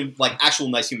these actual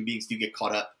nice human beings do get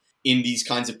caught up in these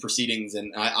kinds of proceedings,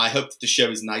 and I hope that the show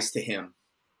is nice to him.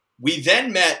 We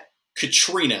then met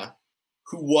Katrina,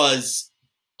 who was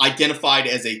identified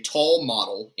as a tall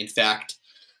model. In fact,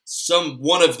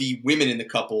 one of the women in the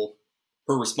couple,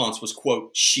 her response was,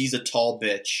 quote, "She's a tall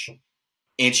bitch."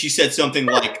 And she said something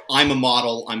like, "I'm a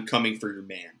model, I'm coming for your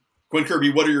man." Gwen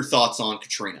Kirby, what are your thoughts on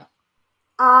Katrina?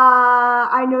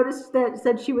 I noticed that it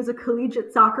said she was a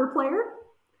collegiate soccer player.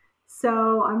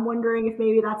 So I'm wondering if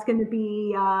maybe that's going to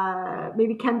be,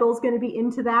 maybe Kendall's going to be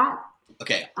into that.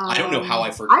 Okay, I don't know how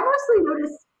I forgot. I mostly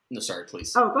noticed. No, sorry,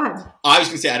 please. Oh, go ahead. I was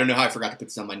going to say, I don't know how I forgot to put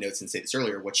this on my notes and say this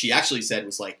earlier. What she actually said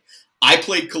was like, "I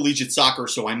played collegiate soccer,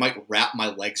 so I might wrap my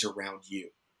legs around you,"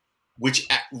 which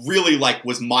really like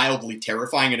was mildly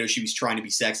terrifying. I know she was trying to be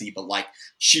sexy, but like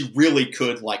she really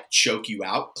could like choke you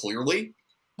out clearly.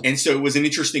 And so it was an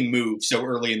interesting move so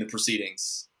early in the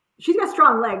proceedings. She's got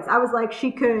strong legs. I was like,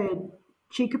 she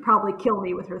could probably kill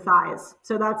me with her thighs.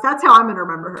 So that's how I'm going to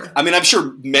remember her. I mean, I'm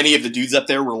sure many of the dudes up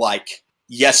there were like,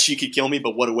 yes, she could kill me,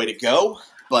 but what a way to go.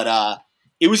 But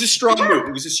it was a strong move.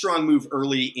 It was a strong move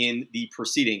early in the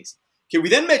proceedings. Okay, we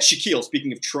then met Shaquille,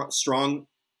 speaking of strong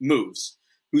moves,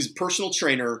 who's a personal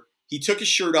trainer. He took his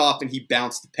shirt off and he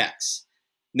bounced the pecs.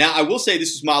 Now, I will say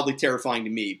this was mildly terrifying to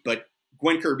me, but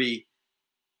Gwen Kirby,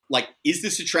 like, is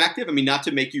this attractive? I mean, not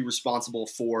to make you responsible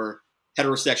for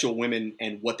heterosexual women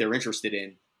and what they're interested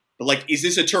in, but like, is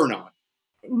this a turn on?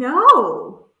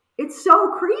 No, it's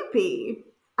so creepy.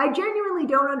 I genuinely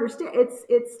don't understand.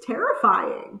 It's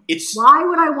terrifying. Why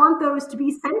would I want those to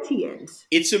be sentient?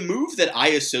 It's a move that I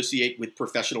associate with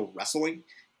professional wrestling.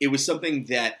 It was something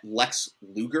that Lex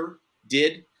Luger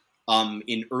did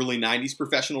in early 90s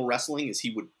professional wrestling, is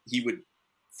he would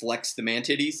flex the man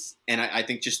titties, and I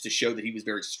think just to show that he was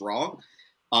very strong.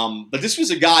 But this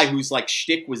was a guy whose like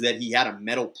shtick was that he had a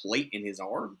metal plate in his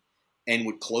arm and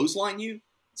would clothesline you.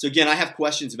 So again, I have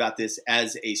questions about this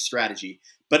as a strategy,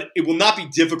 but it will not be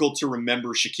difficult to remember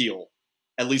Shaquille,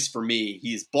 at least for me.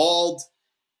 He is bald,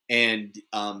 and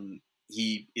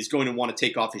he is going to want to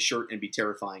take off his shirt and be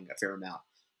terrifying a fair amount.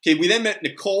 Okay, we then met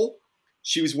Nicole.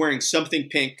 She was wearing something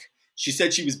pink. She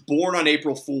said she was born on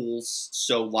April Fool's,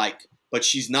 so like, but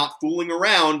she's not fooling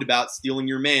around about stealing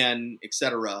your man,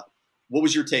 etc. What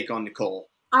was your take on Nicole?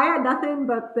 I had nothing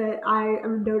but that I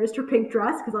noticed her pink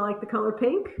dress because I like the color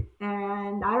pink.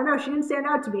 And I don't know, she didn't stand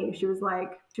out to me. She was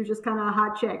just kind of a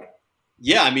hot chick.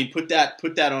 Yeah, I mean, put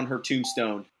that on her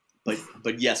tombstone.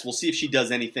 But yes, we'll see if she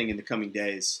does anything in the coming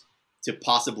days to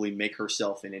possibly make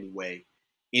herself in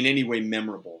any way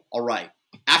memorable. All right.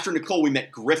 After Nicole, we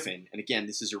met Griffin. And again,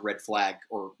 this is a red flag,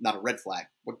 or not a red flag,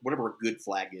 whatever a good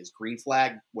flag is, green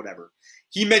flag, whatever.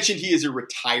 He mentioned he is a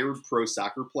retired pro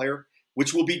soccer player,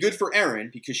 which will be good for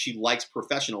Erin because she likes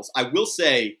professionals. I will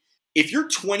say, if you're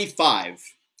 25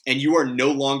 and you are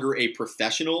no longer a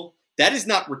professional, that is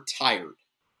not retired.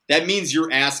 That means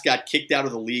your ass got kicked out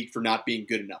of the league for not being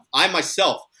good enough. I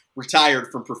myself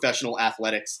retired from professional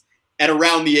athletics at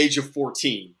around the age of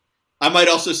 14. I might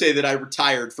also say that I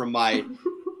retired from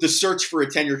the search for a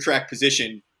tenure track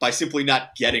position by simply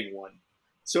not getting one.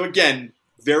 So again,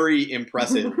 very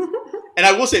impressive. And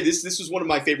I will say this was one of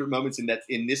my favorite moments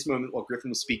in this moment while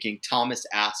Griffin was speaking, Thomas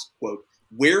asked, quote,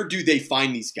 "Where do they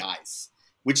find these guys?"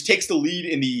 Which takes the lead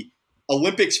in the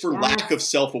Olympics for lack of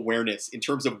self-awareness in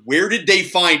terms of where did they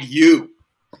find you?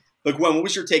 But Gwen, what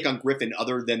was your take on Griffin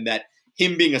other than that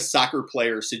him being a soccer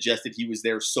player suggested he was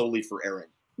there solely for Erin?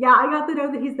 Yeah, I got the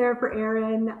note that he's there for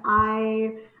Erin.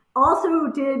 I also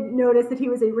did notice that he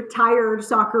was a retired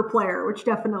soccer player, which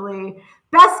definitely,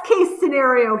 best case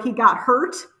scenario, he got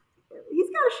hurt. He's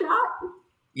got a shot.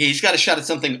 Yeah, he's got a shot at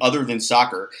something other than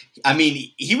soccer. I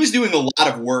mean, he was doing a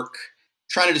lot of work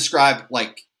trying to describe,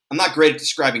 like, I'm not great at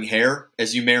describing hair,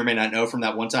 as you may or may not know from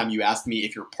that one time you asked me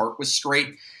if your part was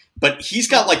straight, but he's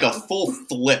got like a full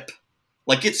flip.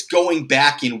 Like it's going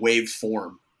back in wave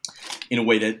form in a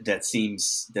way that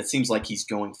seems like he's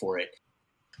going for it.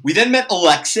 We then met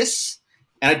Alexis,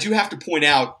 and I do have to point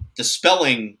out the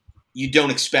spelling you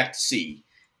don't expect to see.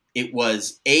 It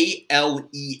was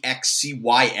Alexcys,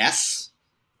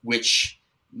 which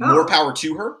more power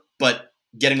to her, but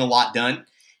getting a lot done.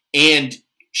 And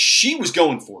she was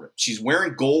going for it. She's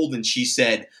wearing gold, and she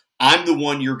said, "I'm the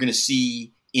one you're going to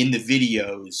see in the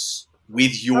videos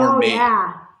with your man."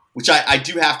 Yeah. Which I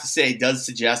do have to say does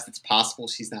suggest it's possible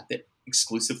she's not that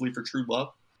exclusively for True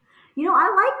Love. You know,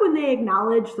 I like when they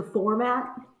acknowledge the format.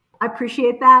 I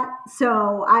appreciate that.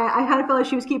 So I kind of felt like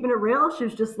she was keeping it real. She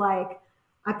was just like,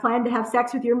 I plan to have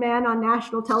sex with your man on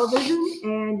national television,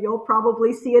 and you'll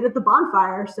probably see it at the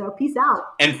bonfire. So peace out.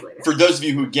 And for those of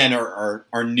you who, again,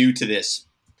 are new to this,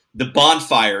 the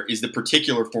bonfire is the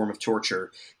particular form of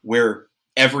torture where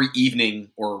every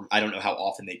evening, or I don't know how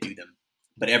often they do them,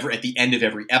 but at the end of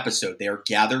every episode, they are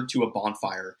gathered to a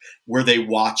bonfire where they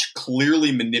watch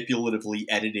clearly manipulatively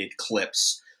edited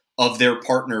clips of their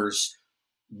partners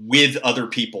with other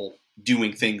people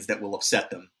doing things that will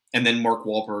upset them. And then Mark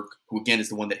Wahlberg, who again is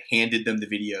the one that handed them the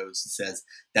videos, says,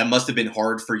 "That must have been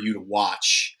hard for you to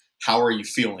watch. How are you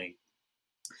feeling?"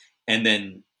 And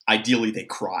then ideally they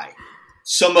cry.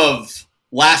 Some of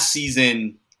last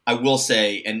season, I will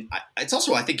say, and it's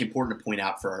also, I think, important to point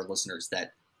out for our listeners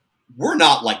that we're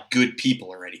not like good people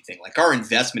or anything. Like our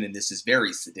investment in this is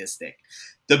very sadistic.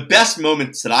 The best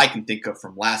moments that I can think of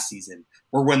from last season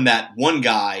were when that one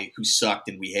guy who sucked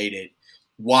and we hated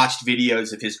watched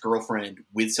videos of his girlfriend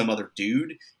with some other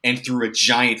dude and threw a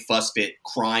giant fuss fit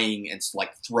crying and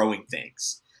like throwing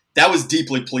things. That was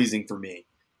deeply pleasing for me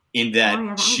in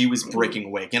that she was breaking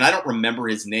awake. And I don't remember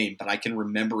his name, but I can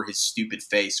remember his stupid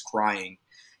face crying.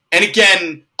 And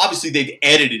again, obviously they've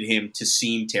edited him to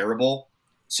seem terrible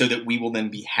so that we will then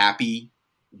be happy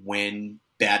when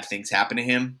bad things happen to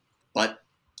him. But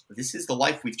this is the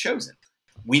life we've chosen.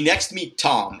 We next meet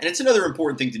Tom, and it's another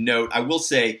important thing to note. I will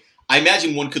say, I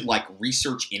imagine one could like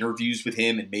research interviews with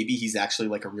him, and maybe he's actually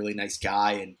like a really nice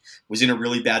guy and was in a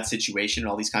really bad situation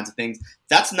and all these kinds of things.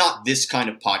 That's not this kind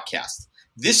of podcast.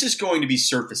 This is going to be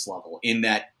surface level in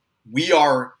that we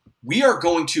are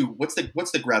going to, what's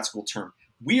the grad school term?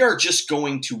 We are just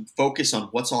going to focus on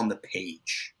what's on the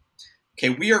page. Okay,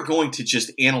 we are going to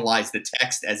just analyze the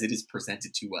text as it is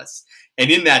presented to us. And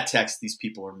in that text, these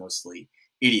people are mostly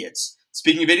idiots.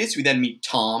 Speaking of idiots, we then meet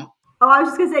Tom. Oh, I was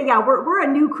just going to say, yeah, we're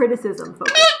a new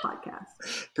criticism-focused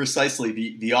podcast.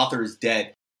 Precisely. The author is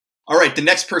dead. All right, the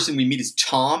next person we meet is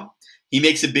Tom. He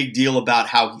makes a big deal about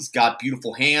how he's got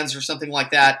beautiful hands or something like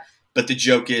that. But the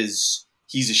joke is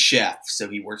he's a chef, so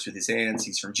he works with his hands.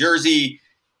 He's from Jersey.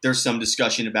 There's some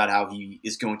discussion about how he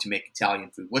is going to make Italian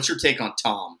food. What's your take on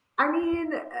Tom? I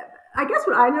mean, I guess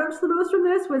what I noticed the most from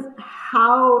this was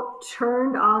how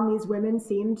turned on these women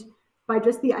seemed by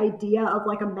just the idea of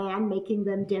like a man making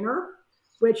them dinner,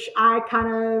 which I kind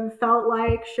of felt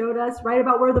like showed us right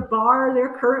about where the bar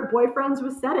their current boyfriends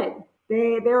was setting.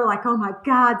 They were like, "Oh my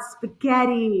God,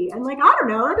 spaghetti." And like, I don't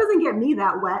know, that doesn't get me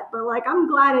that wet, but like, I'm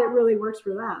glad it really works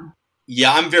for them.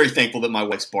 Yeah, I'm very thankful that my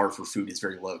wife's bar for food is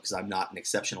very low because I'm not an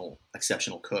exceptional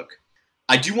cook.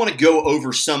 I do want to go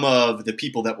over some of the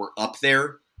people that were up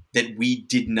there that we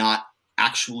did not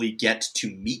actually get to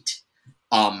meet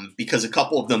because a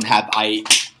couple of them have, I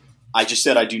just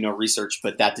said I do no research,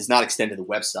 but that does not extend to the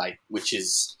website, which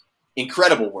is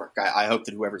incredible work. I hope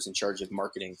that whoever's in charge of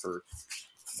marketing for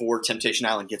Temptation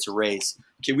Island gets a raise.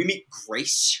 Okay, we meet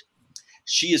Grace.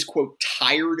 She is, quote,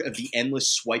 tired of the endless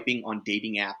swiping on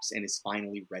dating apps and is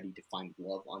finally ready to find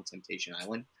love on Temptation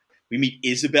Island. We meet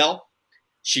Isabel.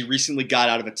 She recently got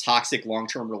out of a toxic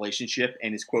long-term relationship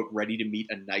and is, quote, ready to meet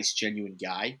a nice, genuine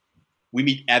guy. We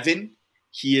meet Evan.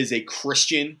 He is a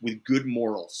Christian with good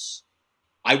morals.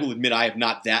 I will admit I have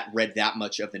not read that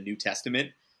much of the New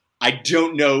Testament. I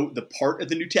don't know the part of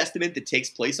the New Testament that takes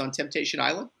place on Temptation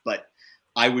Island, but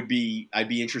I'd be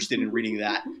interested in reading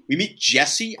that. We meet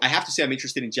Jesse. I have to say I'm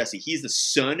interested in Jesse. He's the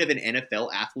son of an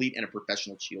NFL athlete and a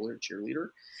professional cheerleader,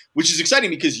 which is exciting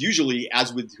because usually,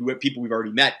 as with people we've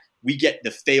already met, we get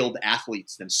the failed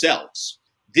athletes themselves.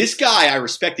 This guy, I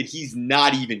respect that he's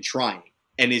not even trying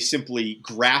and is simply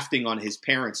grafting on his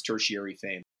parents' tertiary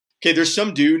fame. Okay, there's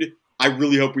some dude. I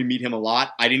really hope we meet him a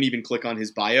lot. I didn't even click on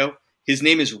his bio. His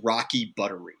name is Rocky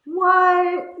Buttery.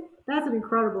 What? That's an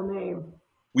incredible name.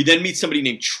 We then meet somebody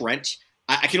named Trent.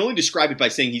 I can only describe it by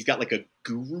saying he's got like a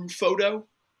guru photo.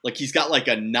 Like he's got like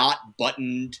a not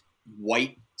buttoned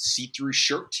white see-through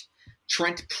shirt.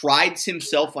 Trent prides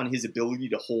himself on his ability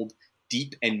to hold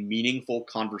deep and meaningful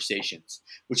conversations,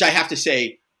 which I have to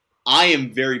say, I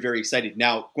am very, very excited.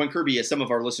 Now, Gwen Kirby, as some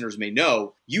of our listeners may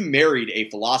know, you married a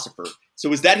philosopher. So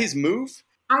was that his move?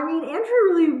 I mean, Andrew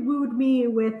really wooed me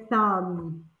with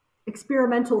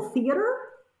experimental theater,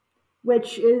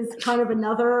 which is kind of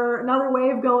another way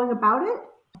of going about it.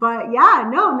 But yeah,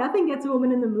 no, nothing gets a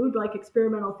woman in the mood like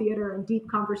experimental theater and deep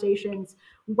conversations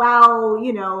while,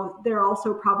 they're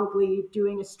also probably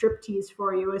doing a striptease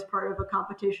for you as part of a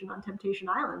competition on Temptation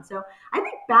Island. So I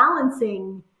think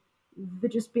balancing the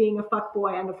just being a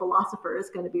fuckboy and a philosopher is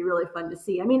going to be really fun to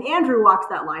see. I mean, Andrew walks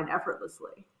that line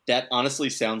effortlessly. That honestly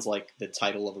sounds like the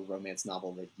title of a romance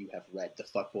novel that you have read, The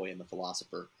Fuckboy and the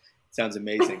Philosopher. Sounds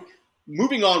amazing.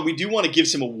 Moving on, we do want to give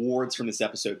some awards from this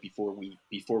episode before we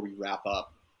wrap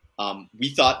up. We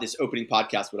thought this opening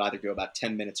podcast would either go about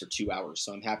 10 minutes or 2 hours,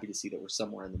 so I'm happy to see that we're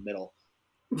somewhere in the middle.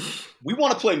 We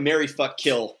want to play Marry, Fuck,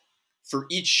 Kill for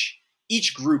each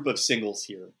group of singles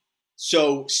here.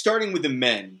 So, starting with the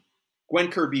men,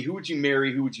 Gwen Kirby, who would you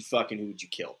marry, who would you fuck, and who would you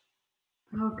kill?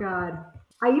 Oh, God.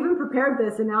 I even prepared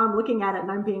this, and now I'm looking at it,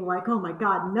 and I'm being like, oh, my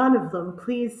God, none of them.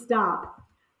 Please stop.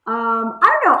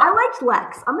 I don't know. I liked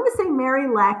Lex. I'm going to say marry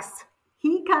Lex.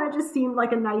 He kind of just seemed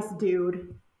like a nice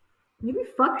dude. Maybe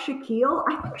fuck Shaquille.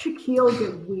 I think Shaquille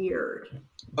get weird.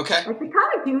 Okay. Like the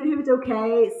kind of dude who's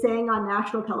okay saying on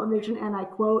national television, and I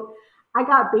quote, "I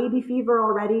got baby fever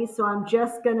already, so I'm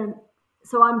just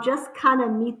kind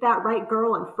of meet that right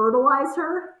girl and fertilize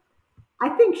her." I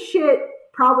think shit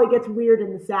probably gets weird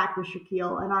in the sack with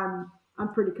Shaquille, and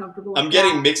I'm pretty comfortable with I'm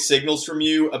getting mixed signals from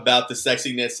you about the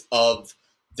sexiness of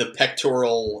the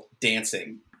pectoral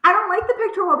dancing. I don't like the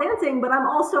pectoral dancing, but I'm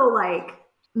also like,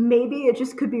 maybe it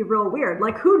just could be real weird.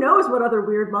 Like, who knows what other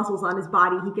weird muscles on his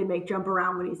body he can make jump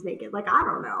around when he's naked. Like, I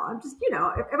don't know. I'm just, if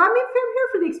I'm here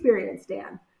for the experience,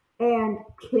 Dan. And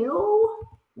kill?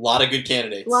 A lot of good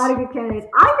candidates. I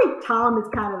think Tom is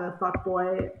kind of a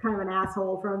fuckboy, kind of an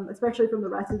asshole, especially from the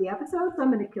rest of the episode, so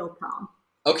I'm going to kill Tom.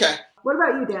 Okay. What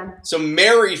about you, Dan? So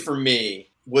marry for me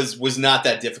was not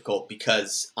that difficult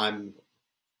because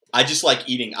I just like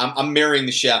eating. I'm marrying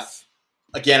the chef.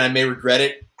 Again, I may regret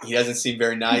it. He doesn't seem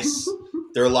very nice.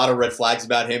 There are a lot of red flags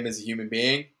about him as a human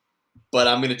being, but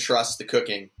I'm going to trust the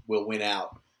cooking will win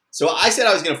out. So I said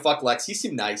I was going to fuck Lex. He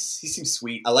seemed nice. He seemed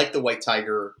sweet. I like the white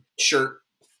tiger shirt.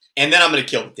 And then I'm going to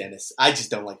kill the dentist. I just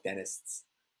don't like dentists.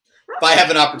 If I have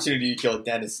an opportunity to kill a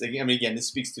dentist, I mean, again, this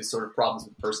speaks to sort of problems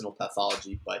with personal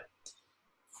pathology, but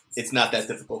it's not that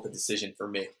difficult a decision for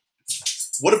me.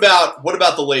 What about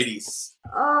the ladies?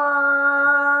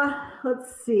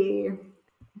 Let's see.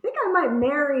 I think I might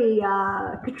marry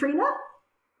Katrina.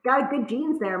 Got good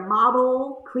genes there.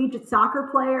 Model, collegiate soccer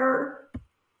player,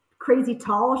 crazy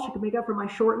tall. She could make up for my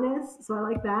shortness, so I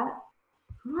like that.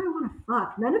 Who do I want to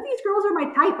fuck? None of these girls are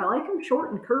my type. I like them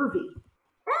short and curvy.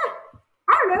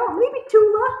 I don't know. Maybe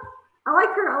Tula. I like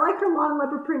her long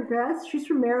leopard print dress. She's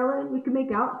from Maryland. We could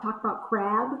make out and talk about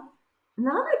crab. And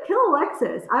then I'm going to kill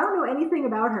Alexis. I don't know anything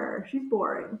about her. She's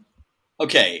boring.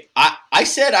 Okay, I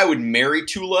said I would marry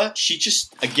Tula. She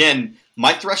just, again,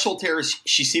 my threshold here is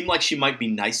she seemed like she might be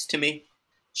nice to me.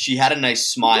 She had a nice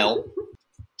smile.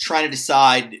 Trying to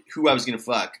decide who I was going to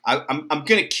fuck. I'm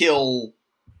going to kill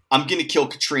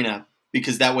Katrina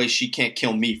because that way she can't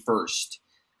kill me first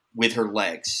with her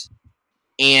legs.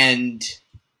 And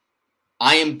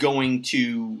I'm going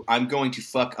to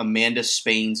fuck Amanda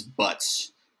Spain's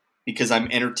Butts because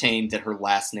I'm entertained that her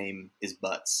last name is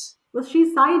Butts. Well,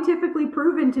 she's scientifically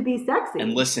proven to be sexy.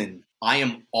 And listen, I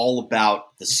am all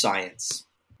about the science.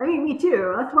 I mean, me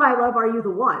too. That's why I love Are You the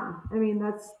One? I mean,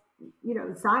 that's,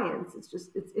 the science. It's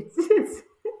just, it's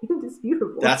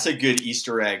indisputable. That's a good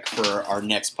Easter egg for our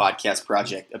next podcast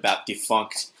project about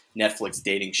defunct Netflix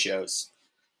dating shows.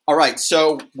 All right,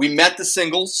 so we met the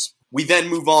singles. We then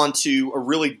move on to a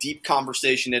really deep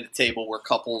conversation at a table where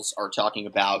couples are talking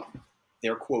about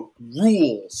their, quote,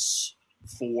 rules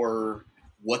for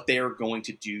what they are going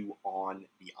to do on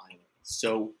the island.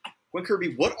 So, Gwen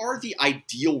Kirby, what are the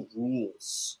ideal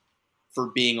rules for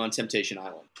being on Temptation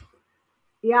Island?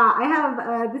 Yeah, I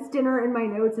have this dinner in my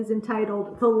notes is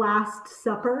entitled The Last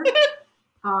Supper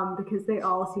because they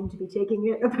all seem to be taking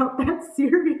it about that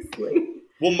seriously.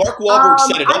 Well, Mark Wahlberg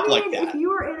set it up like that. If you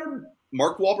were in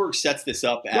Mark Wahlberg sets this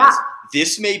up as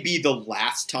this may be the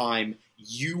last time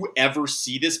you ever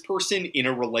see this person in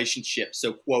a relationship.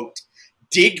 So, quote,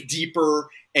 dig deeper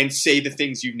and say the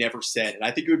things you've never said. And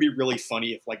I think it would be really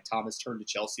funny if, like, Thomas turned to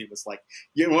Chelsea and was like,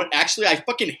 you know what? Actually, I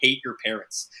fucking hate your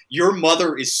parents. Your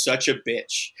mother is such a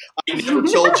bitch. I never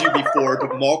told you before,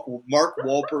 but Mark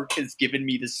Wahlberg has given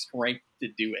me the strength to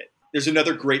do it. There's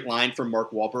another great line from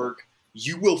Mark Wahlberg.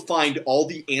 You will find all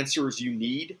the answers you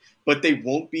need, but they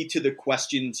won't be to the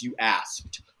questions you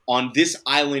asked. on this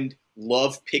island,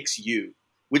 love picks you.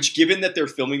 Which, given that they're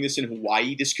filming this in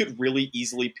Hawaii, this could really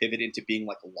easily pivot into being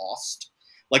like Lost.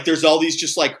 Like there's all these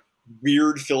just like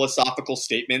weird philosophical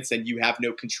statements and you have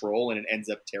no control and it ends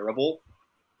up terrible.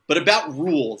 But about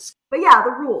rules. But yeah,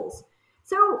 the rules.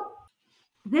 So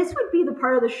this would be the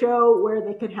part of the show where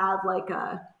they could have like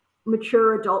a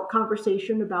mature adult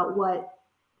conversation about what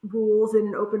rules in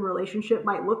an open relationship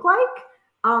might look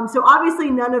like. So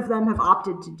obviously none of them have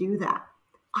opted to do that.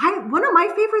 One of my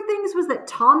favorite things was that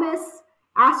Thomas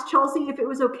asked Chelsea if it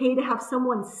was okay to have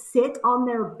someone sit on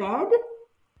their bed.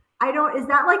 Is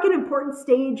that like an important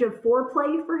stage of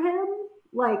foreplay for him?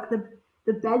 Like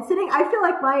the bed sitting? I feel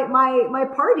like my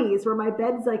parties where my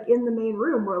bed's like in the main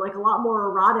room were like a lot more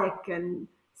erotic and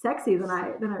sexy than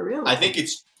I realized.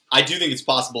 I do think it's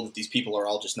possible that these people are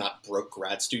all just not broke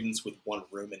grad students with one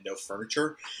room and no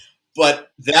furniture.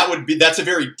 But that's a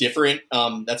very different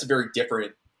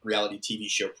reality TV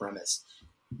show premise.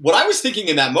 What I was thinking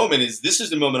in that moment is this is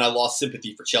the moment I lost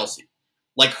sympathy for Chelsea.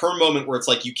 Like her moment where it's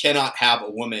like you cannot have a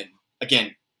woman,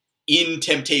 again, in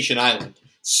Temptation Island,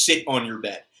 sit on your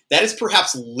bed. That is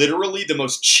perhaps literally the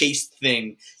most chaste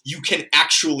thing you can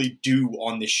actually do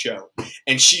on this show.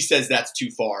 And she says that's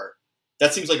too far.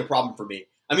 That seems like a problem for me.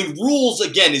 I mean, rules,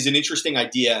 again, is an interesting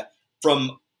idea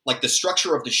from like the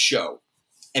structure of the show.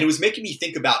 And it was making me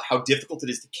think about how difficult it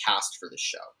is to cast for this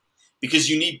show. Because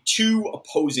you need two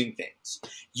opposing things.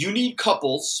 You need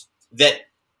couples that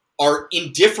are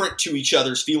indifferent to each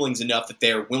other's feelings enough that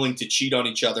they are willing to cheat on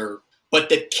each other, but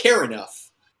that care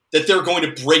enough that they're going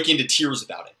to break into tears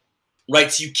about it.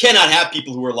 Right? So you cannot have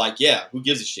people who are like, yeah, who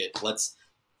gives a shit? Let's,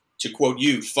 to quote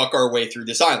you, fuck our way through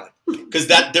this island. Because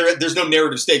there's no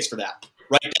narrative stakes for that.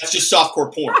 Right? That's just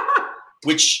softcore porn.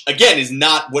 Which, again, is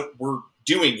not what we're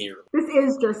doing here. This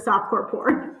is just softcore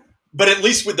porn. But at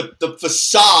least with the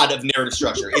facade of narrative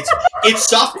structure.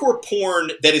 It's softcore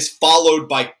porn that is followed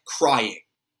by crying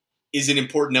is an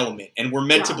important element. And we're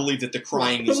meant to believe that the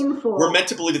crying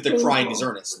is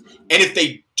earnest. And if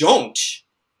they don't,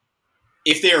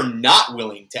 if they are not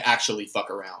willing to actually fuck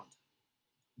around,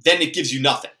 then it gives you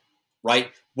nothing,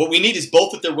 right? What we need is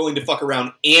both that they're willing to fuck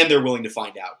around and they're willing to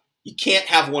find out. You can't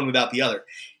have one without the other.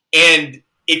 And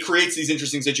it creates these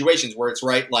interesting situations where it's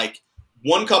right, like,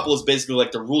 one couple is basically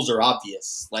like the rules are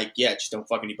obvious. Like, yeah, just don't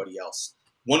fuck anybody else.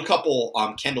 One couple,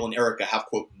 Kendall and Erica, have,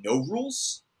 quote, no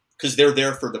rules because they're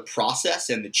there for the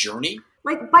process and the journey.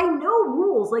 Like, by no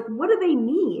rules, like, what do they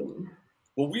mean?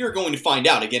 Well, we are going to find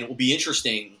out. Again, it will be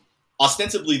interesting.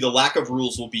 Ostensibly, the lack of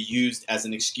rules will be used as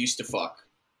an excuse to fuck.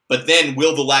 But then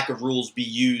will the lack of rules be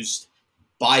used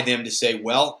by them to say,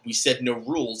 well, we said no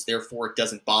rules, therefore it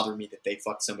doesn't bother me that they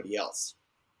fucked somebody else.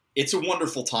 It's a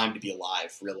wonderful time to be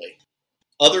alive, really.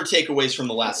 Other takeaways from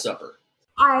The Last Supper?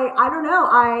 I don't know.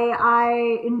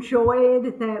 I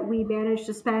enjoyed that we managed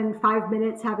to spend 5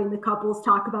 minutes having the couples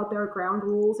talk about their ground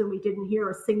rules, and we didn't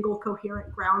hear a single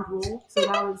coherent ground rule. So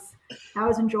that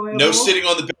was enjoyable. No sitting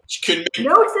on the bench. Could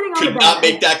not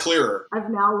make that clearer. I've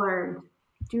now learned.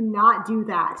 Do not do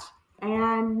that.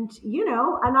 And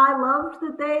and I loved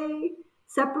that they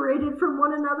separated from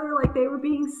one another like they were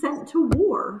being sent to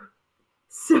war.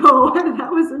 So that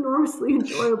was enormously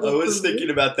enjoyable. I was thinking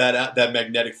about that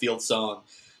Magnetic Field song.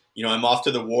 I'm off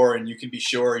to the war, and you can be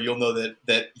sure you'll know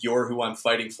that you're who I'm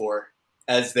fighting for.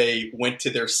 As they went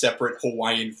to their separate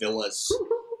Hawaiian villas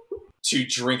to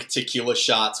drink tequila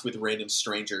shots with random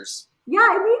strangers.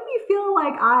 Yeah, it made me feel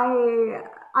like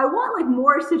I want like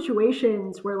more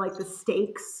situations where like the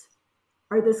stakes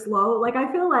are this low. Like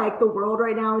I feel like the world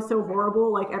right now is so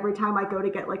horrible. Like every time I go to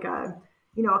get like a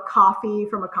coffee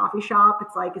from a coffee shop,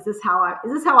 it's like, is this how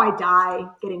I die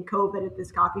getting COVID at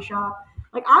this coffee shop?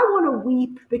 Like I want to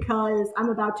weep because I'm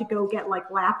about to go get like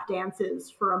lap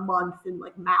dances for a month in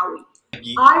like Maui.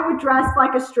 I would dress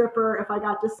like a stripper if I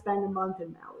got to spend a month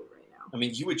in Maui right now. I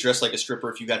mean, you would dress like a stripper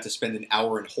if you got to spend an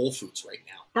hour in Whole Foods right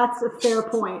now. That's a fair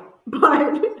point,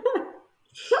 but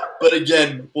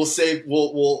again, we'll see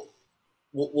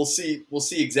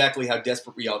exactly how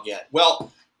desperate we all get.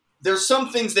 Well, there's some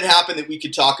things that happen that we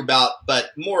could talk about,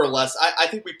 but more or less, I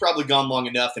think we've probably gone long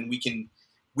enough, and we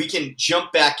can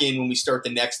jump back in when we start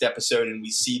the next episode and we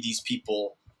see these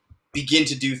people begin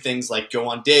to do things like go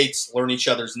on dates, learn each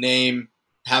other's name,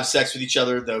 have sex with each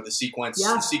other. Though the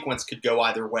sequence could go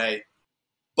either way.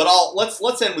 But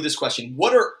let's end with this question: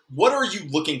 What are you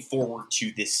looking forward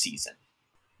to this season?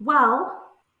 Well,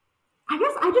 I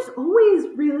guess I just always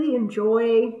really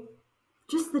enjoy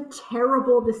just the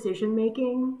terrible decision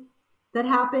making that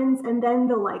happens, and then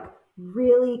the like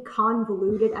really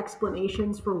convoluted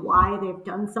explanations for why they've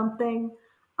done something.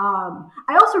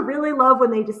 I also really love when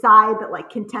they decide that like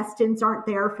contestants aren't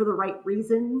there for the right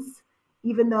reasons,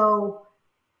 even though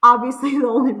obviously the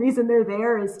only reason they're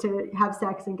there is to have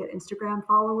sex and get Instagram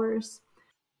followers.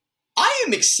 I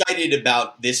am excited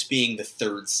about this being the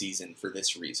third season for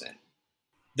this reason.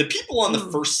 The people on the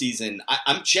first season,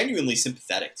 I'm genuinely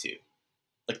sympathetic to.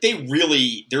 Like,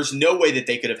 there's no way that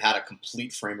they could have had a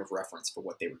complete frame of reference for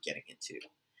what they were getting into.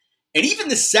 And even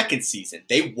the second season,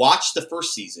 they watched the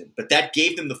first season, but that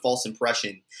gave them the false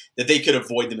impression that they could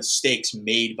avoid the mistakes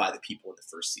made by the people in the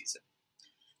first season.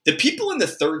 The people in the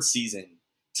third season,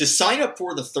 to sign up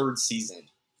for the third season,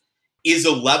 is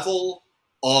a level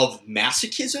of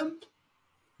masochism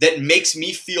that makes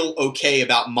me feel okay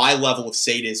about my level of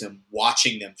sadism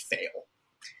watching them fail.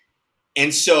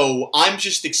 And so I'm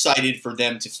just excited for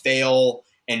them to fail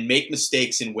and make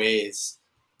mistakes in ways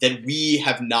that we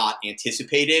have not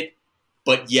anticipated,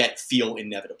 but yet feel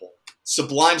inevitable.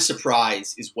 Sublime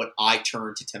surprise is what I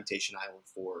turn to Temptation Island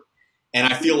for.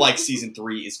 And I feel like season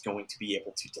 3 is going to be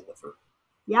able to deliver.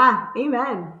 Yeah,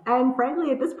 amen. And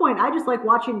frankly, at this point, I just like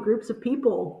watching groups of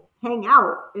people hang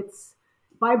out. It's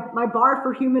my bar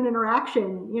for human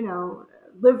interaction,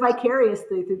 live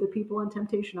vicariously through the people on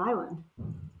Temptation Island.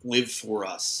 Live for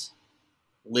us.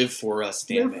 Live for us,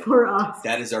 damn it. Live for us.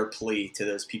 That is our plea to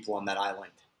those people on that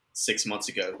island 6 months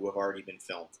ago who have already been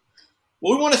filmed.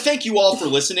 Well, we want to thank you all for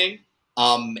listening.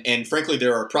 And frankly,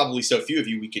 there are probably so few of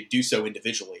you we could do so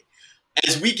individually.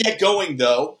 As we get going,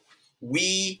 though,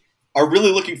 we are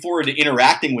really looking forward to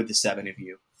interacting with the 7 of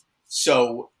you.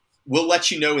 So we'll let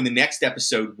you know in the next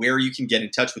episode where you can get in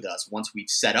touch with us once we've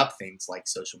set up things like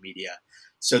social media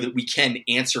so that we can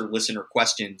answer listener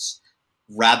questions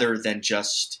rather than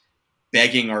just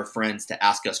begging our friends to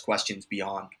ask us questions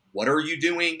beyond what are you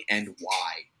doing and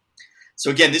why. So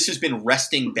again, this has been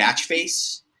Resting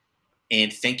Batchface,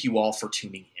 and thank you all for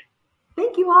tuning in.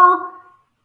 Thank you all.